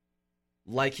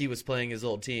like he was playing his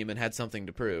old team and had something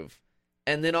to prove.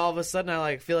 And then all of a sudden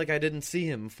I feel like I didn't see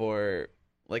him for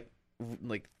like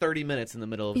 30 minutes in the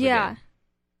middle of the game.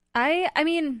 I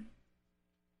mean,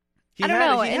 I don't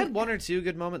know. He had one or two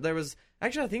good moments. There was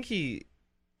actually, I think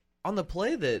on the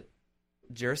play that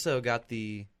Gerso got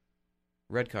the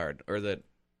red card, or that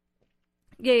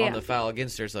on the foul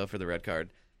against Gerso for the red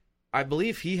card, I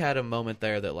believe he had a moment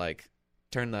there that like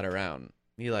turned that around.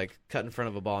 He like cut in front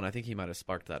of a ball, and I think he might have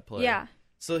sparked that play. Yeah.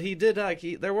 So he did.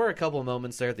 There were a couple of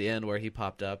moments there at the end where he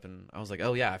popped up, and I was like,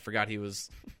 "Oh yeah, I forgot he was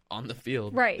on the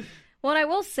field." Right. Well, and I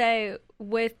will say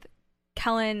with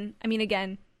Kellen, I mean,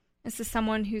 again, this is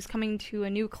someone who's coming to a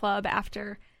new club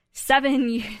after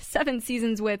 7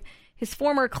 seasons with his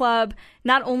former club.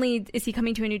 Not only is he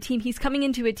coming to a new team, he's coming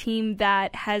into a team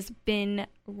that has been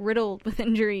riddled with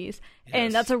injuries,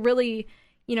 and that's a really,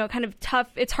 kind of tough.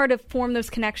 It's hard to form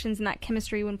those connections and that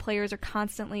chemistry when players are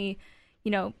constantly,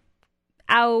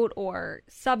 out or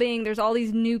subbing. There's all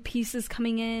these new pieces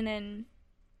coming in, and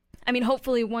I mean,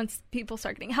 hopefully once people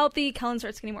start getting healthy, Kellen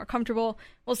starts getting more comfortable,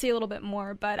 we'll see a little bit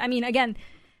more. But I mean, again,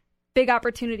 big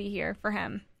opportunity here for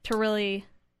him to really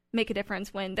make a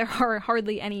difference when there are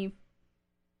hardly any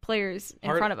players in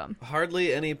front of him.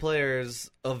 Hardly any players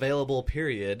available,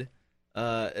 period.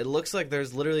 It looks like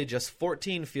there's literally just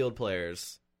 14 field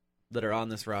players that are on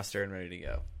this roster and ready to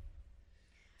go.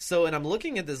 So, and I'm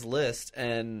looking at this list,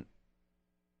 and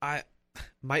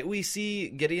might we see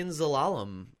Gideon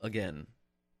Zelalem again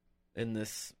in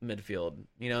this midfield?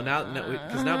 Now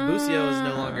because now Busio is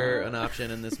no longer an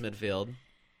option in this midfield.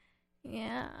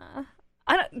 Yeah,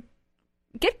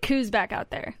 get Kuz back out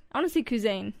there. I want to see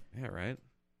Kuzain. Yeah, right.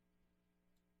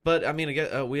 But I mean,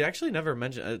 again, we actually never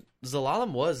mentioned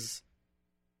Zelalem was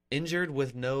injured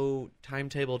with no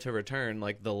timetable to return,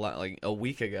 like a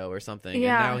week ago or something.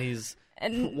 Yeah. And now he's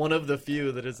one of the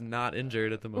few that is not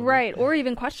injured at the moment. Right, or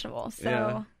even questionable.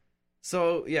 So.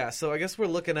 Yeah. So I guess we're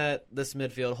looking at this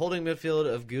midfield, holding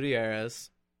midfield of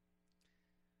Gutierrez,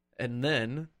 and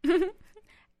then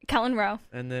Kellen Rowe,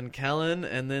 and then Kellen,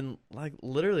 and then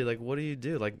literally, what do you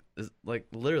do?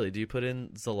 Literally, do you put in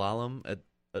Zelalem at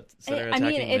center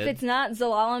attacking mid? If it's not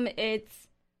Zelalem, it's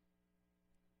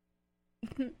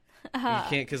you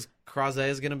can't, because Krause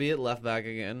is going to be at left back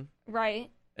again, right?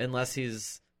 Unless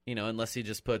he's unless he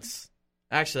just puts.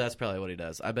 Actually, that's probably what he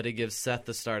does. I bet he gives Seth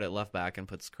the start at left back and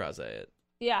puts Krause at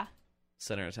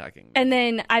center attacking. And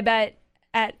then I bet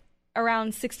at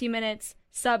around 60 minutes,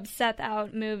 subs Seth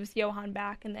out, moves Johan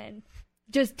back, and then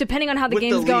just depending on how the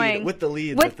game's going. With the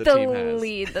lead that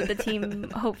the team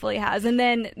hopefully has. And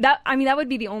then that would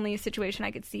be the only situation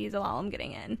I could see Zelalem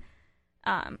getting in.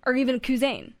 Or even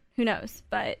Kuzain. Who knows?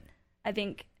 But I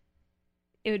think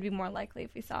it would be more likely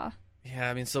if we saw. Yeah,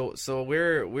 I mean, so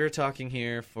we're talking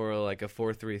here for like a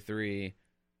 4-3-3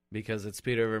 because it's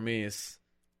Peter Vermees,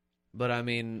 but I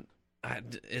mean,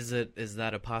 is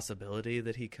that a possibility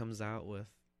that he comes out with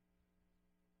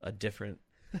a different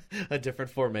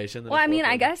formation? Than I mean,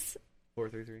 I guess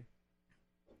 4-3-3.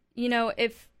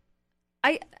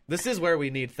 This is where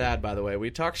we need Thad. By the way, we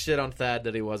talked shit on Thad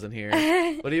that he wasn't here,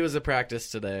 but he was at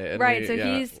practice today, and right?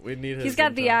 we need his he's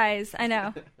got info. the eyes. I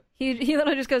know. He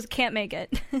literally just goes, can't make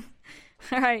it.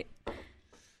 All right.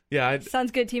 Yeah. Sounds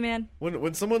good, T-Man.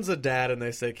 When someone's a dad and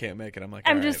they say can't make it, I'm like,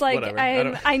 I'm just right, like,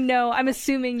 whatever. I know. I'm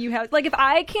assuming you have, like, if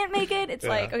I can't make it, it's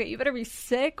like, okay, you better be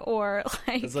sick or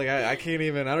like. It's like, I can't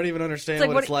even, I don't even understand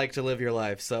what it's like to live your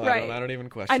life, so right. I don't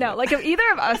even question I know. it. Like, if either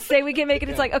of us say we can make it,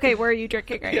 it's like, okay, where are you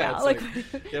drinking right now? Like,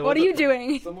 what are you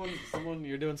doing? Someone,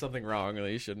 you're doing something wrong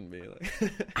that you shouldn't be.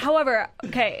 However,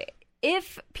 okay,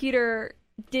 if Peter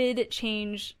did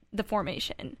change the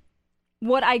formation,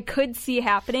 what I could see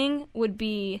happening would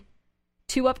be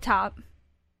 2 up top,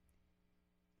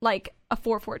 like a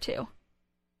 4-4-2.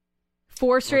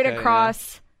 4 straight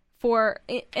across, 4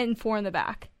 and 4 in the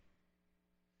back.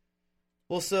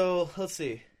 Well, so let's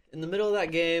see. In the middle of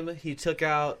that game, he took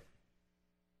out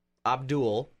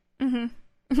Abdul,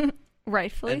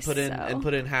 rightfully, and put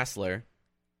in Hassler.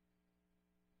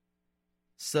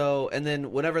 So, and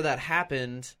then whenever that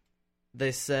happened,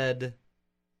 they said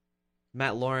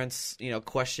Matt Lawrence,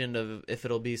 questioned of if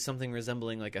it'll be something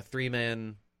resembling like a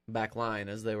 3-man back line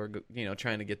as they were,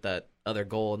 trying to get that other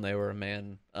goal, and they were a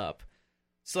man up.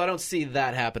 So I don't see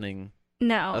that happening.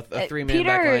 No, A three-man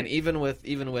back line, even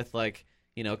with like,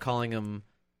 calling them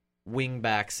wing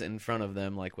backs in front of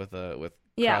them, like with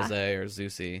Krause or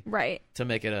Zusi, right, to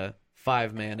make it a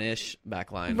 5-man-ish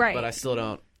back line. Right. But I still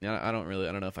don't. I don't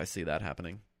know if I see that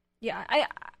happening. Yeah,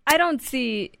 I don't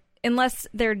see, unless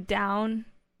they're down,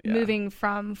 moving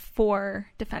from 4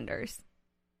 defenders.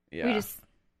 Yeah, it's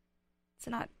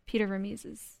not Peter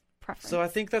Vermees's preference. So I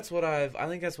think that's what I've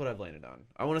landed on.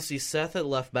 I want to see Seth at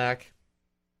left back,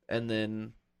 and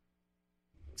then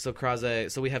so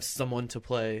Krause. So we have someone to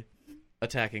play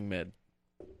attacking mid.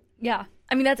 Yeah,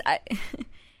 I mean that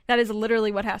is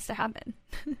literally what has to happen.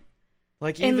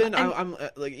 Like even I'm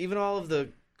like even all of the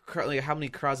like how many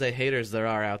Krause haters there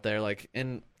are out there, like,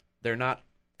 and they're not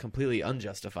completely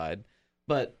unjustified,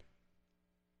 but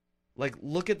like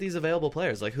look at these available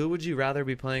players. Like, who would you rather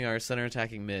be playing our center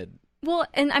attacking mid? Well,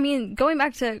 and I mean, going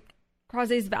back to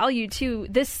Krause's value too,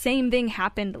 this same thing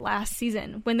happened last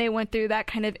season when they went through that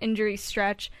kind of injury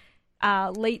stretch,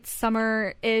 late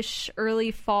summer-ish,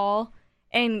 early fall,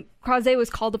 and Krause was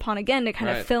called upon again to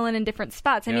kind of fill in different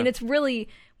spots. I mean, it's really,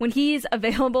 when he's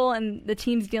available and the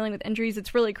team's dealing with injuries,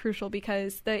 it's really crucial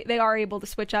because they are able to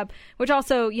switch up, which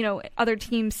also, other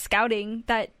teams scouting,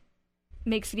 that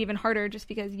makes it even harder just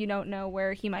because you don't know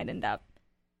where he might end up.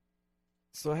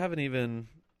 So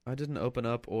I didn't open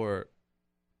up or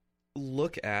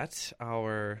look at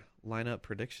our lineup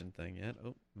prediction thing yet.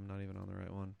 Oh, I'm not even on the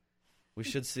right one. We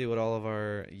should see what all of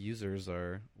our users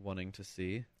are wanting to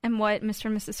see. And what Mr.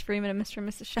 and Mrs. Freeman and Mr. and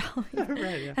Mrs. Shelley.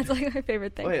 Right, yeah. That's like my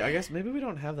favorite thing. Wait, I guess maybe we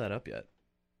don't have that up yet.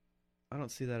 I don't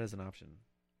see that as an option.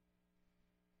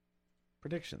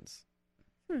 Predictions.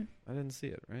 I didn't see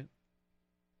it, right?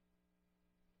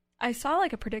 I saw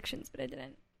like a predictions, but I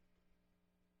didn't.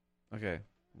 Okay.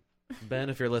 Ben,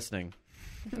 if you're listening,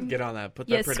 get on that. Put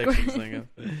that predictions thing up.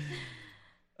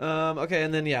 Okay,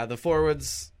 and then the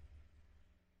forwards.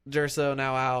 Gerso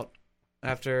now out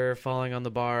after falling on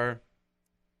the bar.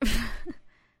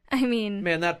 I mean,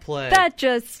 man, that play. God,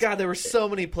 there were so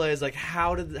many plays. Like,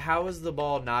 how was the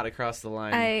ball not across the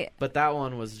line? But that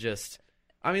one was just.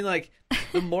 I mean, like,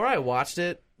 the more I watched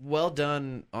it, well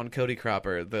done on Cody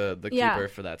Cropper, the keeper,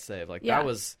 for that save. Like that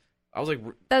was. I was like,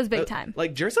 that was big time.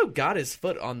 Like, Gerso got his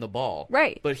foot on the ball,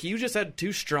 right? But he just had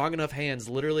 2 strong enough hands,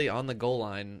 literally on the goal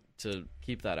line, to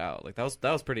keep that out. Like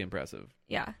that was pretty impressive.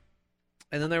 Yeah.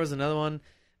 And then there was another one.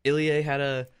 Ilie had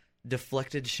a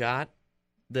deflected shot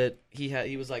that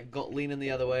he was like leaning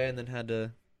the other way and then had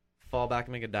to fall back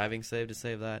and make a diving save to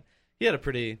save that. He had a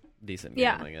pretty decent game,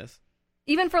 I guess.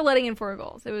 Even for letting in 4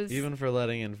 goals. Even for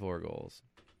letting in 4 goals.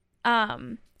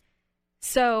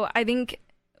 So I think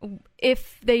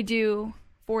if they do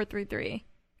 4-3-3,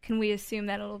 can we assume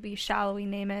that it'll be Shallowy,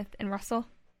 Namath, and Russell?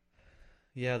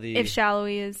 Yeah, if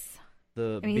Shallowy is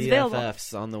BFFs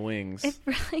available on the wings. It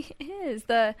really is.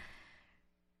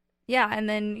 And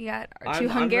then you got our 2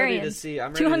 Hungarians.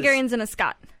 2 Hungarians and a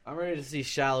Scot. I'm ready to see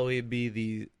Shallowy be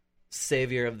the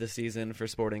savior of the season for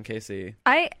Sporting KC.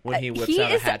 When he whips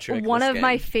out a hat trick. He is one of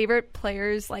my favorite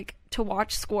players, like, to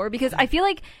watch score, because I feel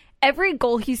like every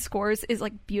goal he scores is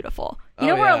like beautiful.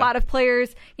 Where a lot of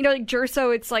players, like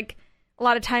Gerso, it's like a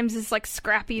lot of times it's like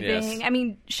scrappy thing. I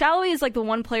mean, Shallowy is like the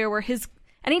one player where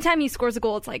anytime he scores a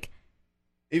goal, it's like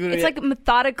like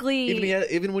methodically.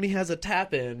 Even when he has a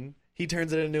tap in, he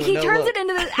turns it into a no look.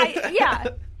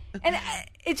 And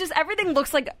it just, everything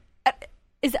looks like,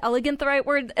 is elegant the right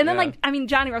word? And then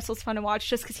Johnny Russell's fun to watch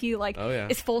just because he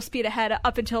is full speed ahead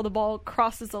up until the ball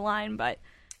crosses the line. But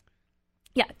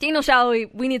yeah, Daniel Shallowy,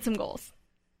 we need some goals.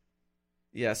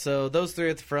 Yeah, so those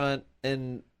 3 at the front,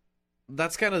 and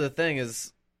that's kind of the thing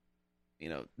is,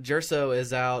 Gerso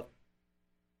is out,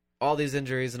 all these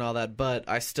injuries and all that, but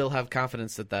I still have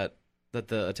confidence that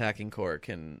the attacking core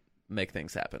can make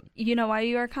things happen. You know why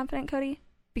you are confident, Cody?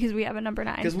 Because we have a number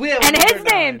 9. Because we have and a number his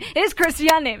 9. name is Christian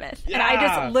Namath. Yeah. And I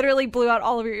just literally blew out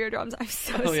all of your eardrums. I'm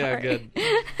so sorry. Oh, yeah, good.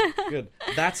 Good.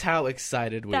 That's how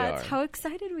excited we are. That's how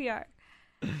excited we are.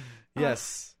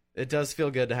 Yes. It does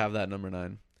feel good to have that number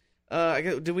 9.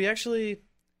 Do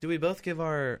we both give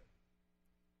our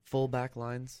full back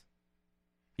lines?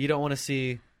 You don't want to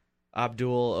see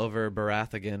Abdul over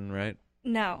Barath again, right?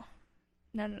 No.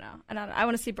 I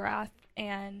want to see Barath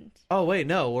and... Oh, wait,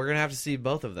 no. We're going to have to see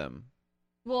both of them.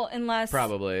 Well, unless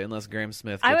Graham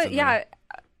Smith gets in there.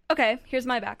 Okay, here's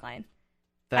my back line.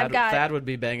 Thad would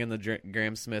be banging the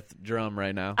Graham Smith drum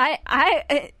right now.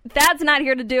 Thad's not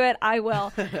here to do it. I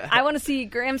will. I want to see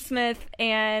Graham Smith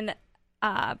and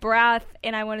Barath,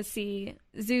 and I want to see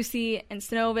Zusi and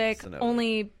Sinovic.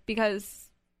 Only because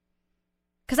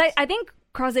I think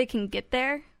Krause can get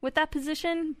there with that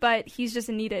position, but he's just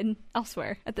needed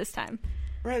elsewhere at this time.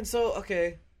 Right, so,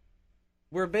 okay.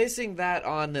 We're basing that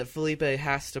on that Felipe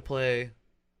has to play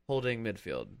holding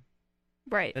midfield.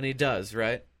 Right. And he does,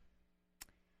 right?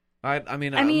 I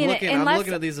mean, I'm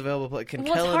looking at these available players. Can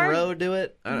Kellen Rowe do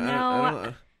it?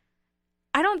 I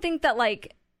don't think that,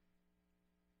 like...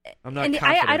 I'm not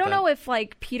confident. I don't know if,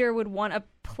 like, Peter would want a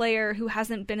player who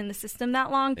hasn't been in the system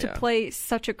that long to play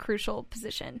such a crucial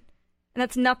position. And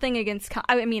that's nothing against...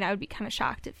 I mean, I would be kind of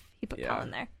shocked if he put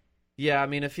Colin there. Yeah, I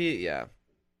mean, if he... Yeah.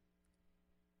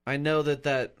 I know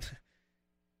that...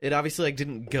 It obviously like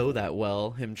didn't go that well,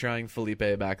 him trying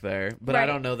Felipe back there. But right. I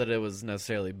don't know that it was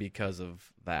necessarily because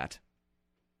of that.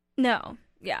 No,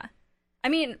 yeah. I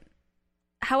mean,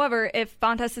 however, if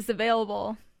Fontes is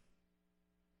available...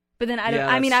 But then I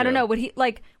don't know.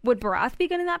 Would Barath be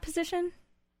good in that position?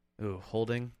 Ooh,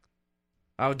 holding?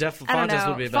 I would definitely... Fontes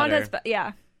would be better.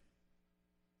 Yeah.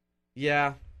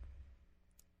 Yeah.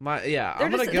 I'm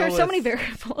going to go There's so many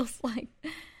variables. Like,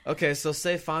 okay, so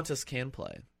say Fontes can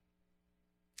play.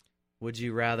 Would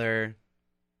you rather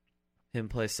him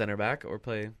play center back or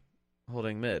play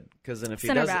holding mid? Because then if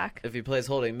he plays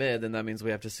holding mid, then that means we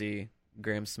have to see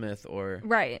Graham Smith or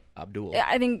Abdul. Yeah,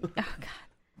 I think. Oh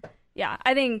God. Yeah,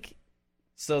 I think.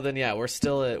 So then, we're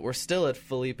still at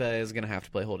Felipe is going to have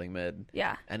to play holding mid.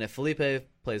 Yeah. And if Felipe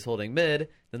plays holding mid,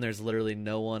 then there's literally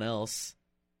no one else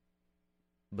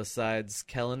besides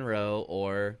Kellen Rowe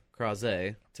or Krause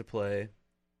to play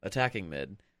attacking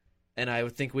mid. And I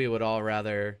would think we would all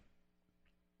rather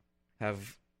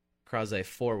have Krause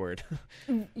forward.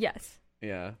 Yes.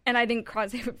 Yeah. And I think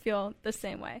Krause would feel the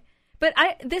same way. But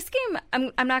this game,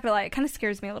 I'm not gonna lie, it kind of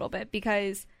scares me a little bit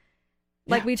because,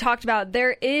 like we talked about,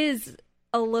 there is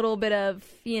a little bit of,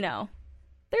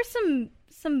 there's some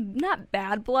not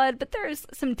bad blood, but there's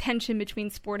some tension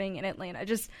between Sporting and Atlanta.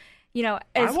 Just, as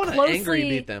I want to angry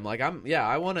beat them. Like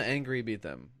I want to angry beat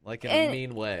them, like in a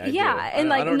mean way. And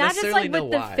like not just like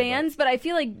with the fans, but I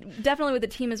feel like definitely with the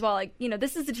team as well. Like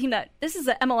this is the team this is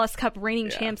the MLS Cup reigning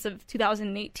champs of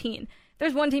 2018.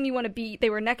 There's one team you want to beat. They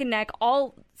were neck and neck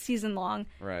all season long.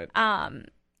 Right.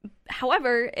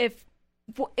 However, if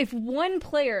one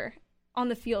player on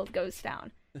the field goes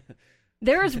down,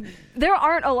 there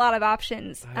aren't a lot of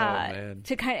options to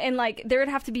kind of, and like there would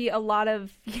have to be a lot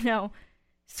of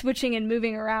switching and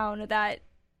moving around that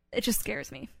it just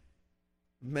scares me.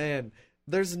 Man,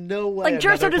 there's no way. Like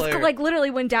Gerso just like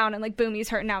literally went down and like boom, he's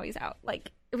hurt. Now he's out.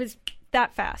 Like it was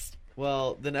that fast.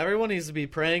 Well, then everyone needs to be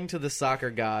praying to the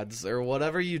soccer gods or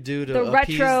whatever you do to the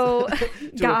retro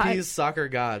appease soccer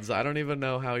gods. I don't even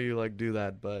know how you like do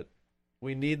that, but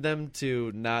we need them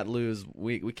to not lose.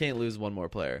 We can't lose one more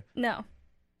player. No.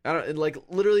 I don't like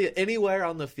literally anywhere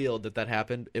on the field that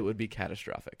happened. It would be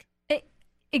catastrophic.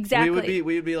 Exactly.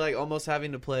 We would be like almost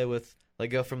having to play with like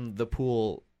go from the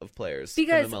pool of players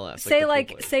because from MLS,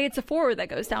 say it's a forward that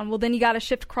goes down. Well, then you got to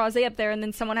shift Krause up there, and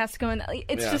then someone has to go in.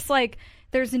 It's just like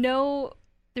there's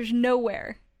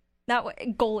nowhere. That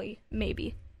goalie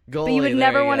maybe. Goalie, but you would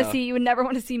never want to see. You would never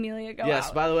want to see Melia go out.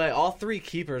 Yes. By the way, all three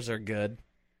keepers are good.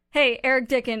 Hey, Eric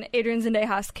Dick and Adrian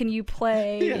Zendejas, can you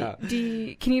play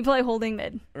Can you play holding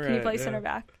mid? Can you play center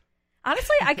back?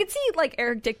 Honestly, I could see like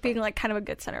Eric Dick being like kind of a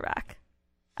good center back.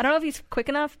 I don't know if he's quick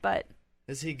enough, but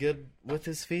is he good with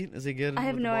his feet? Is he good? I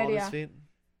have with no the ball idea. His feet?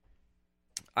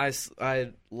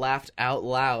 I laughed out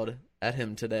loud at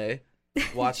him today,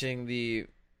 watching the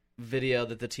video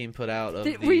that the team put out.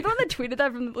 Were you the one that tweeted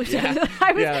that from the Blue Jays?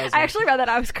 I actually read that.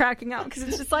 I was cracking out because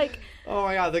it's just like, oh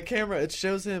my god, the camera. It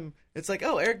shows him. It's like,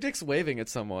 oh, Eric Dick's waving at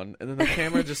someone, and then the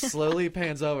camera just slowly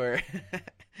pans over,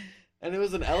 and it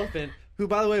was an elephant who,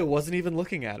 by the way, wasn't even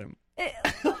looking at him.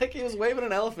 Like he was waving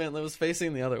an elephant that was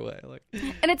facing the other way. Like,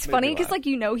 and it's funny because like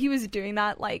he was doing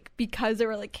that like because there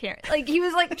were like like he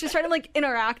was like just trying to like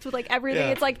interact with like everything.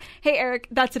 Yeah. It's like, hey Eric,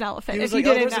 that's an elephant. He was if like,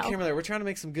 you oh, didn't there's know. a camera there. We're trying to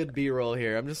make some good B-roll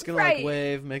here. I'm just gonna like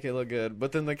wave, make it look good.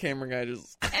 But then the camera guy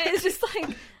just it's just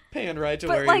like pan right to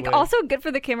but where. But you like also good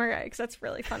for the camera guy because that's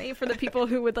really funny for the people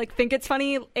who would like think it's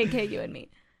funny, aka you and me.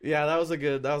 Yeah, that was a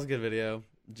good video.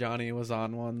 Johnny was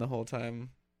on one the whole time.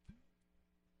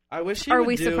 I wish he Are would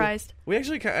we surprised? We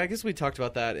actually, I guess we talked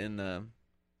about that in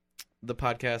the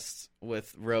podcast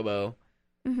with Robo.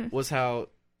 Mm-hmm. Was how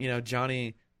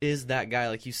Johnny is that guy.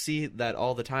 Like you see that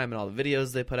all the time in all the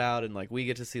videos they put out, and like we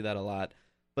get to see that a lot.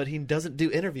 But he doesn't do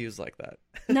interviews like that.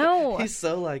 No, he's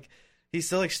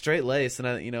so straight laced, and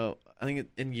I think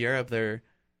in Europe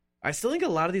I still think a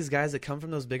lot of these guys that come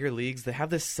from those bigger leagues, they have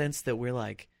this sense that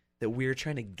we're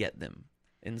trying to get them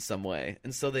in some way,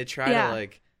 and so they try to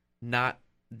like not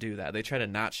do that. They try to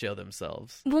not show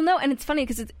themselves. Well, no, and it's funny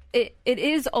because it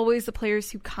is always the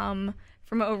players who come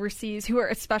from overseas who are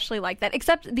especially like that,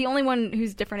 except the only one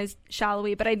who's different is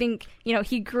Shallowy, but I think,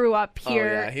 he grew up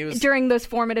here during those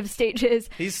formative stages.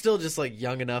 He's still just like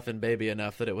young enough and baby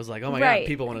enough that it was like, oh my Right. God,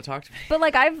 people want to talk to me. But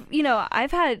like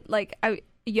I've had like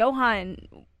Johan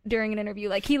during an interview,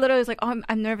 like he literally was like, oh,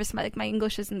 I'm nervous, my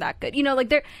English isn't that good, like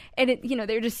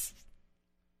they're just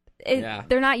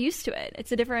they're not used to it.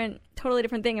 It's a totally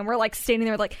different thing, and we're like standing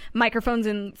there with like microphones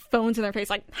and phones in their face,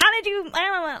 like, how did you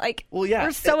like? Well, yeah,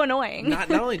 we're so annoying. Not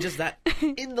only just that,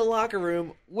 in the locker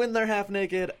room when they're half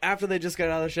naked after they just got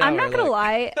out of the shower. I'm not gonna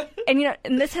lie,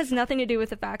 and this has nothing to do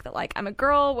with the fact that like I'm a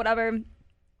girl, whatever.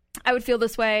 I would feel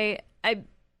this way. I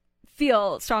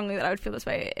feel strongly that I would feel this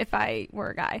way if I were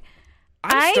a guy.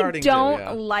 I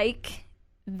don't like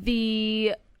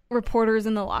the reporters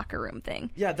in the locker room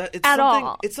thing. Yeah,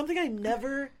 it's something I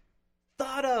never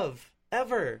thought of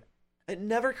ever. It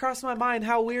never crossed my mind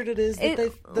how weird it is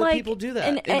that people do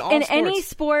that in all sports. Any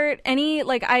sport,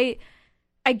 I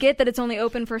get that it's only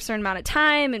open for a certain amount of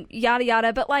time and yada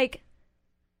yada, but like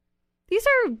these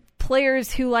are players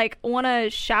who like want to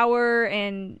shower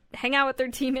and hang out with their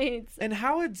teammates and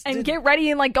get ready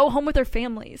and like go home with their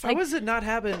families. How has it not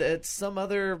happened at some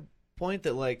other point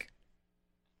that like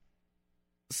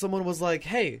someone was like,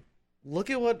 hey, look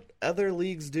at what other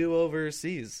leagues do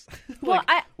overseas. Well,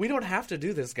 we don't have to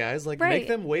do this, guys. Like, right. Make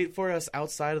them wait for us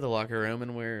outside of the locker room,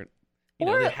 and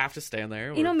they have to stand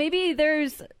there. Maybe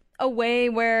there's a way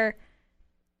where,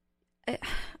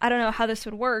 I don't know how this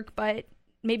would work, but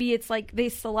maybe it's like they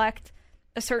select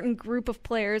a certain group of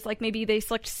players. Like maybe they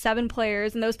select 7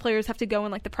 players, and those players have to go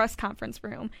in like the press conference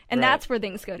room, and that's where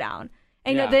things go down.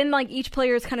 And then like each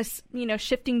player is kind of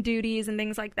shifting duties and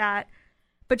things like that.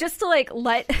 But just to like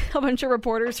let a bunch of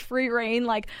reporters free reign,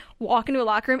 like walk into a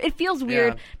locker room, it feels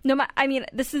weird.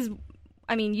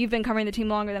 You've been covering the team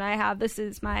longer than I have. This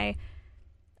is my,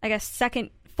 I guess, second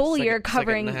year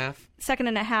covering, second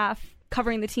and a half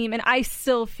covering the team, and I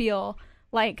still feel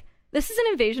like this is an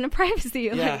invasion of privacy.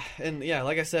 Yeah,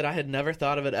 like I said, I had never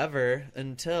thought of it ever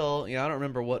until I don't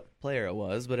remember what player it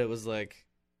was, but it was like,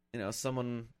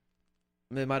 someone,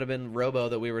 it might have been Robo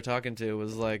that we were talking to,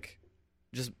 was like,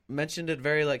 just mentioned it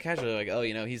very like casually, like, oh,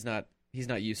 he's not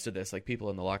used to this, like people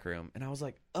in the locker room, and I was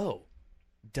like, oh,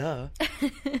 duh,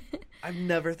 I've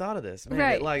never thought of this, man.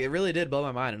 Right. It really did blow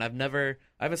my mind, and I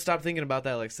haven't stopped thinking about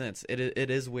that like since. It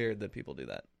is weird that people do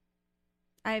that.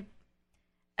 I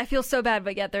feel so bad,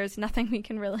 but yet there's nothing we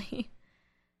can really.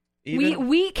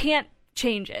 We can't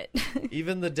change it.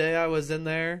 Even the day I was in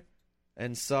there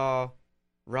and saw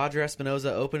Roger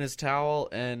Espinoza open his towel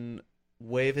and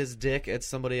wave his dick at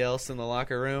somebody else in the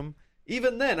locker room,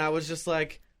 even then I was just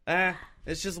like,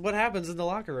 it's just what happens in the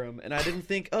locker room, and I didn't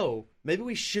think, oh, maybe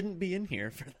we shouldn't be in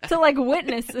here for that. To like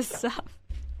witness this stuff.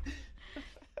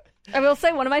 I will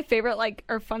say one of my favorite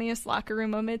or funniest locker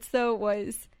room moments though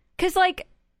was because like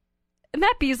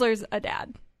Matt Beasler's a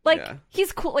dad,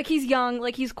 he's cool, he's young,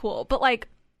 he's cool, but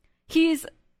he's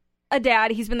a dad,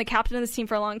 he's been the captain of this team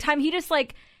for a long time, he just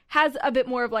has a bit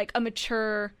more of a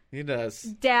mature, he does,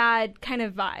 dad kind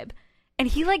of vibe. And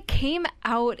he came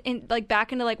out and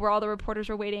back into where all the reporters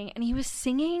were waiting, and he was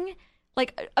singing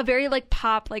a very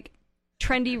pop,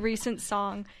 trendy recent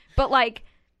song. But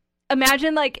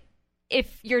imagine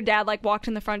if your dad walked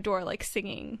in the front door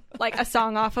singing a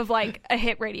song off of a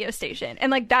hit radio station,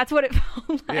 and that's what it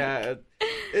felt like. Yeah,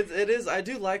 it is. I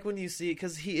do like when you see,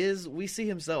 because we see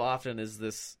him so often as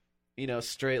this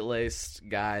straight laced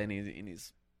guy, and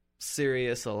he's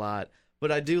serious a lot.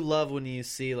 But I do love when you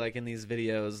see in these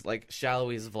videos,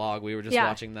 Shallowy's vlog, we were just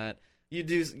watching that, you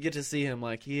do get to see him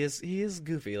he is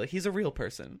goofy, he's a real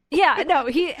person. Yeah, no,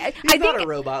 he's not a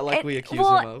robot we accuse him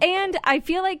of. And I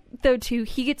feel though too,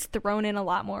 he gets thrown in a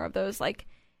lot more of those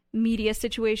media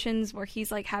situations where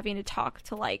he's having to talk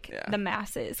to the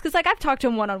masses, because I've talked to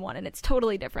him one-on-one, and it's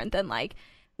totally different than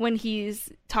when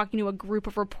he's talking to a group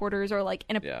of reporters, or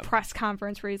in a press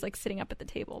conference where he's sitting up at the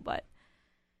table. But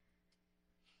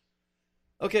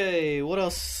okay, what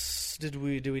else do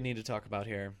we need to talk about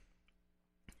here?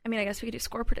 I mean, I guess we could do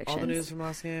score predictions. All the news from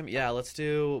last game? Yeah, let's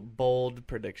do bold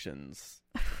predictions.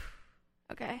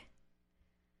 Okay.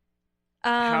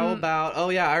 How about... Oh,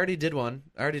 yeah, I already did one.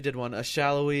 A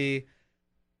Shallowy...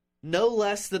 No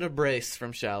less than a brace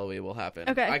from Shallowy will happen.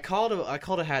 Okay. I called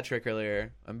a hat trick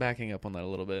earlier. I'm backing up on that a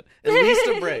little bit. At least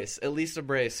a brace. At least a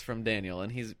brace from Daniel.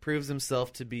 And he proves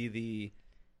himself to be the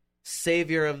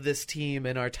savior of this team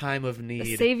in our time of need.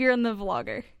 The savior and the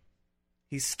vlogger.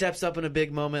 He steps up in a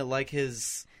big moment like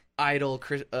his idol,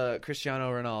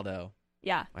 Cristiano Ronaldo.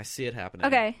 Yeah. I see it happening.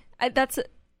 Okay.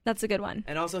 That's a good one.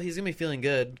 And also, he's going to be feeling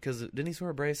good because didn't he score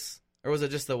a brace? Or was it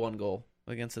just the one goal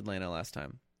against Atlanta last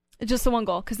time? Just the one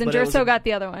goal, because then But it was Jerso a- got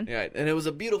the other one. Yeah, and it was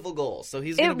a beautiful goal. So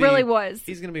he's It going to be... really was.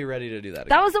 He's going to be ready to do that again.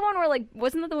 That was the one where, like,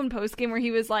 wasn't that the one post-game where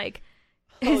he was, like,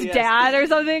 Oh, his yes. dad or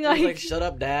something? He was like, shut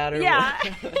up, Dad. Or Yeah.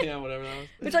 whatever. Yeah, whatever that was.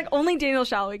 Which, like, only Daniel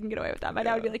Shalhoub can get away with that. My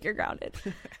dad would be like, you're grounded.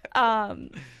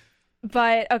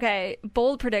 But, okay,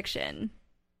 bold prediction.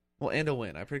 Well, and a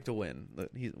win. I predict a win.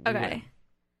 We Okay. win.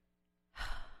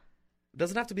 It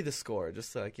doesn't have to be the score.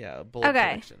 Just like, a bold Okay.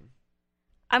 prediction.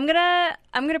 I'm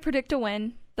gonna predict a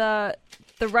win. The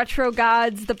retro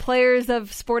gods, the players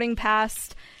of sporting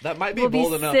past, That might be will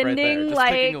bold be enough right there. sending Just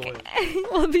picking a win.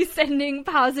 we'll be sending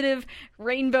positive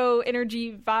rainbow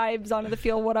energy vibes onto the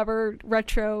field. Whatever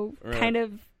retro kind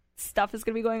of stuff is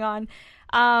gonna be going on.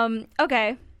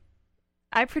 Okay,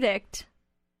 I predict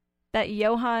that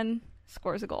Johan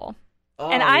scores a goal. Oh,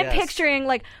 And I'm yes. picturing,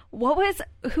 like,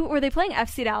 who were they playing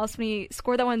FC Dallas when he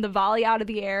scored that one, the volley out of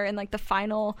the air in, like, the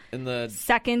final in the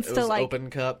seconds it to, was like, Open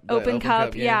Cup. the Open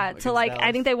Cup, game yeah, against to, like, I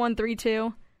Dallas. think they won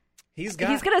 3-2. He's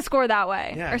He's going to score that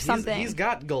way yeah, or something. He's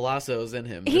got golazos in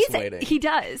him. Just waiting. He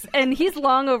does, and he's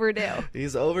long overdue.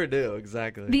 He's overdue,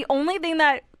 exactly. The only thing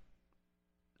that...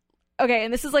 Okay,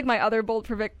 and this is, like, my other bold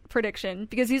prediction,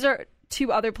 because these are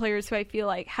two other players who I feel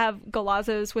like have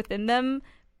golazos within them,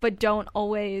 but don't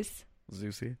always...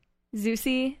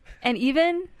 Zusi, and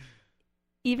even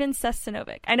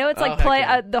Sestanovic. I know it's like heck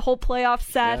yeah. the whole playoff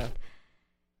Seth. Yeah.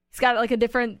 He's got like a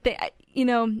different thing.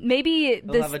 Maybe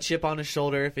He'll have a chip on his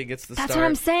shoulder if he gets the start. That's what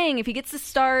I'm saying. If he gets the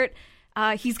start,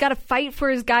 he's got to fight for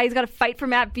his guy. He's got to fight for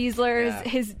Matt Beasler. Yeah.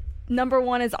 His number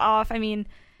one is off. I mean,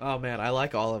 Oh man, I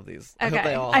like all of these. okay.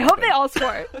 I hope they all happen.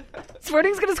 score.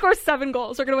 Sporting's gonna score 7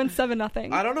 goals. We're gonna win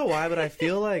 7-0. I don't know why, but I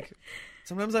feel like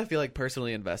sometimes I feel like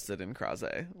personally invested in Krause.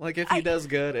 Like if he does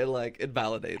good, it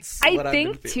validates. what I I've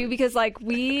think been too, feeling. because like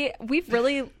we've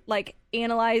really like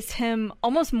analyzed him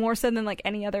almost more so than like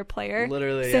any other player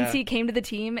Literally, since yeah. he came to the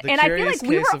team. The And I feel curious like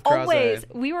we case were of Krause.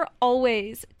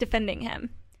 always defending him.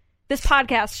 This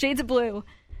podcast, Shades of Blue,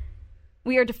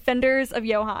 we are defenders of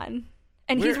Johan.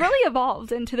 And he's We're- really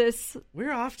evolved into this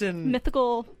We're often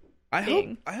mythical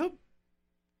thing. I hope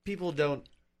people don't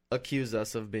accuse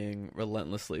us of being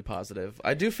relentlessly positive.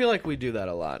 I do feel like we do that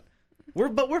a lot.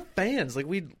 We're fans. Like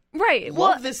we Right.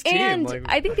 love this team. And Like-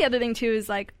 I think the other thing too is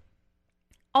like,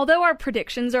 although our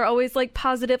predictions are always like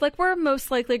positive, like we're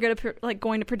most likely going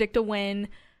to predict a win.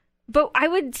 But I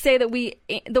would say that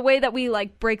the way that we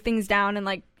like break things down and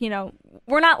like,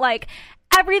 we're not like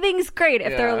everything's great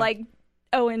if they're Yeah. like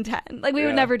 0-10. Like we would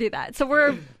Yeah. never do that. So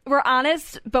we're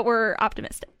honest, but we're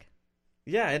optimistic.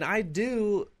 Yeah, and I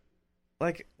do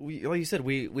like you said,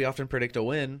 we often predict a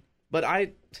win, but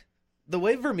the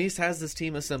way Vermees has this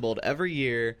team assembled every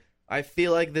year, I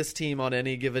feel like this team on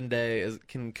any given day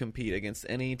can compete against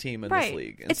any team in this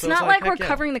league. And It's so not like we're heck yeah.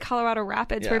 covering the Colorado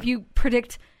Rapids where Yeah. if you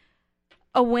predict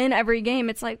a win every game,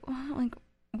 it's like, well, like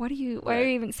why are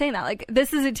you even saying that? Like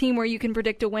this is a team where you can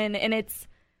predict a win and it's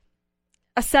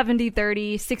a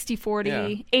 70-30,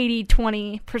 60-40,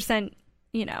 80-20%,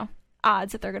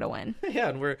 odds that they're going to win. Yeah,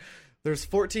 and there's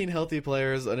 14 healthy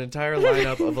players, an entire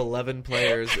lineup of 11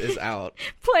 players is out.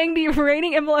 Playing the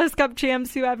reigning MLS Cup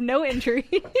champs who have no injuries.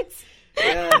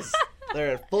 Yes,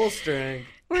 they're at full strength.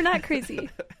 We're not crazy.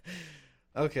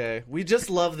 Okay, we just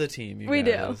love the team. We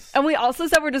do. guys. And we also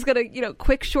said we're just going to,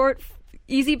 quick, short,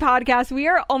 easy podcast. We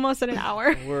are almost at an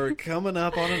hour. We're coming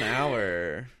up on an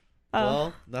hour.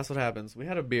 Well, that's what happens. We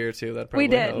had a beer too. That probably We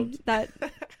did. helped.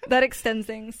 That extends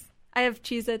things. I have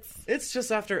Cheez-Its. It's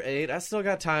just after 8. I still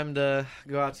got time to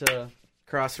go out to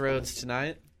Crossroads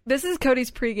tonight. This is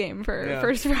Cody's pregame for Yeah.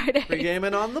 First Friday.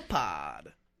 Pre-gaming on the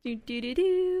pod.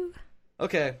 Do.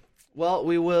 Okay. Well,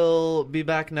 we will be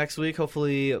back next week.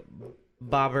 Hopefully,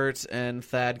 Bobbert and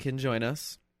Thad can join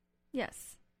us.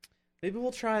 Yes. Maybe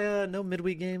we'll try no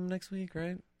midweek game next week,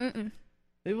 right? Mm-mm.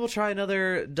 Maybe we'll try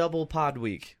another double pod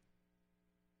week.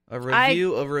 A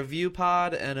review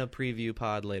pod and a preview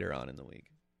pod later on in the week.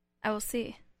 I will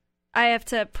see. I have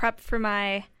to prep for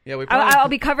my... Yeah, we probably... I'll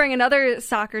be covering another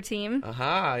soccer team.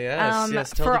 Aha,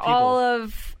 yes, tell for the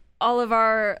people. all of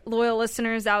our loyal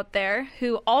listeners out there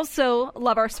who also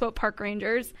love our Swope Park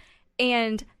Rangers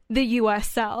and the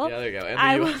USL. Yeah, there you go. And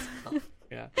I the will- USL.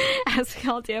 Yeah. As we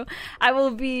all do. I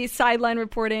will be sideline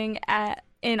reporting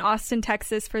in Austin,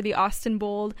 Texas for the Austin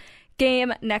Bold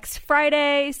game next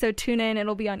Friday. So tune in.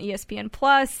 It'll be on ESPN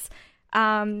Plus.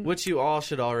 Which you all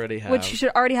should already have. Which you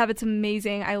should already have. It's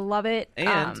amazing. I love it.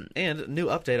 And new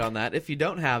update on that. If you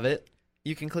don't have it,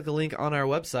 you can click a link on our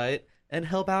website and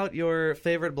help out your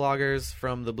favorite bloggers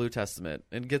from the Blue Testament.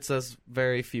 It gets us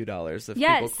very few dollars if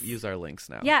Yes. people use our links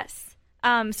now. Yes.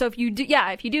 So if you do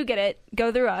get it,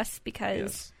 go through us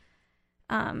because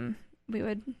we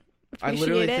would appreciate I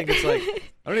literally it. think it's like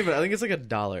I think it's like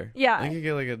 $1. Yeah. I think you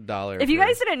get like $1. If you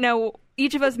guys didn't know,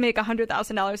 each of us make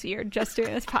 $100,000 a year just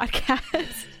doing this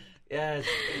podcast. Yes.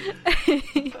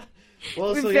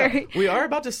 Well, We're so very- we are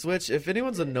about to switch. If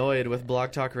anyone's annoyed with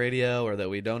Blog Talk Radio or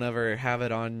that we don't ever have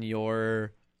it on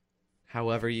your,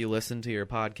 however you listen to your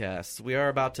podcasts, we are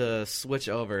about to switch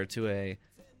over to a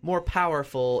more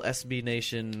powerful SB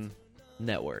Nation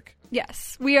network.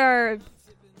 Yes, we are.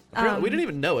 We didn't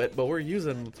even know it, but we're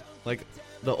using like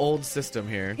the old system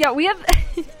here. Yeah, we have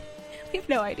we have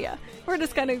no idea. We're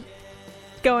just kind of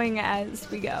going as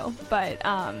we go. But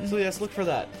So yes, look for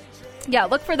that. yeah,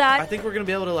 look for that. I think we're gonna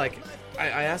be able to like.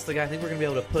 I asked the guy. I think we're gonna be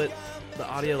able to put the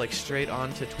audio like straight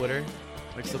onto Twitter,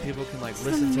 like so people can like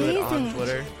listen to it on amazing.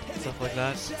 Twitter, stuff like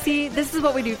that. See, this is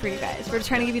what we do for you guys. We're just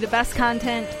trying to give you the best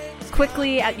content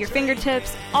quickly at your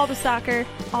fingertips. All the soccer,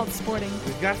 all the sporting.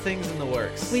 We've got things in the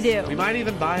works. We do. We might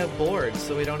even buy a board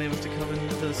so we don't even have to come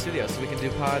into the studio, so we can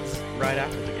do pods right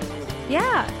after the game.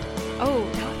 Yeah. Oh,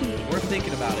 that would be. We're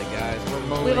thinking about it, guys. We're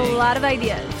mulling. We have a lot of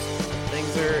ideas.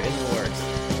 Things are in the works.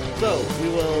 So we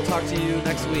will talk to you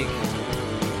next week.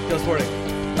 Go Sporting.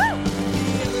 The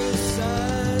other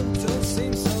side don't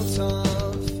seem so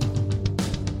tough,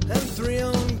 and 3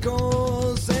 own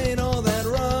goals ain't all that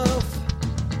rough.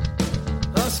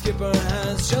 Our skipper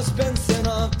has just been sent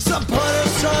off.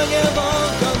 Supporters strong have all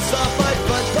gone soft. My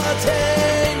football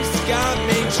team's got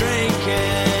me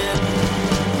drinking.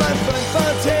 My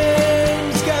football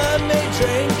team's got me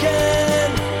drinking.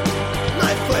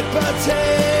 My football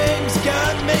team's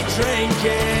got me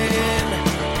drinking.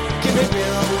 Give me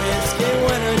beer or whiskey,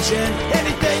 wine or gin,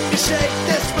 anything to shake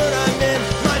this mood.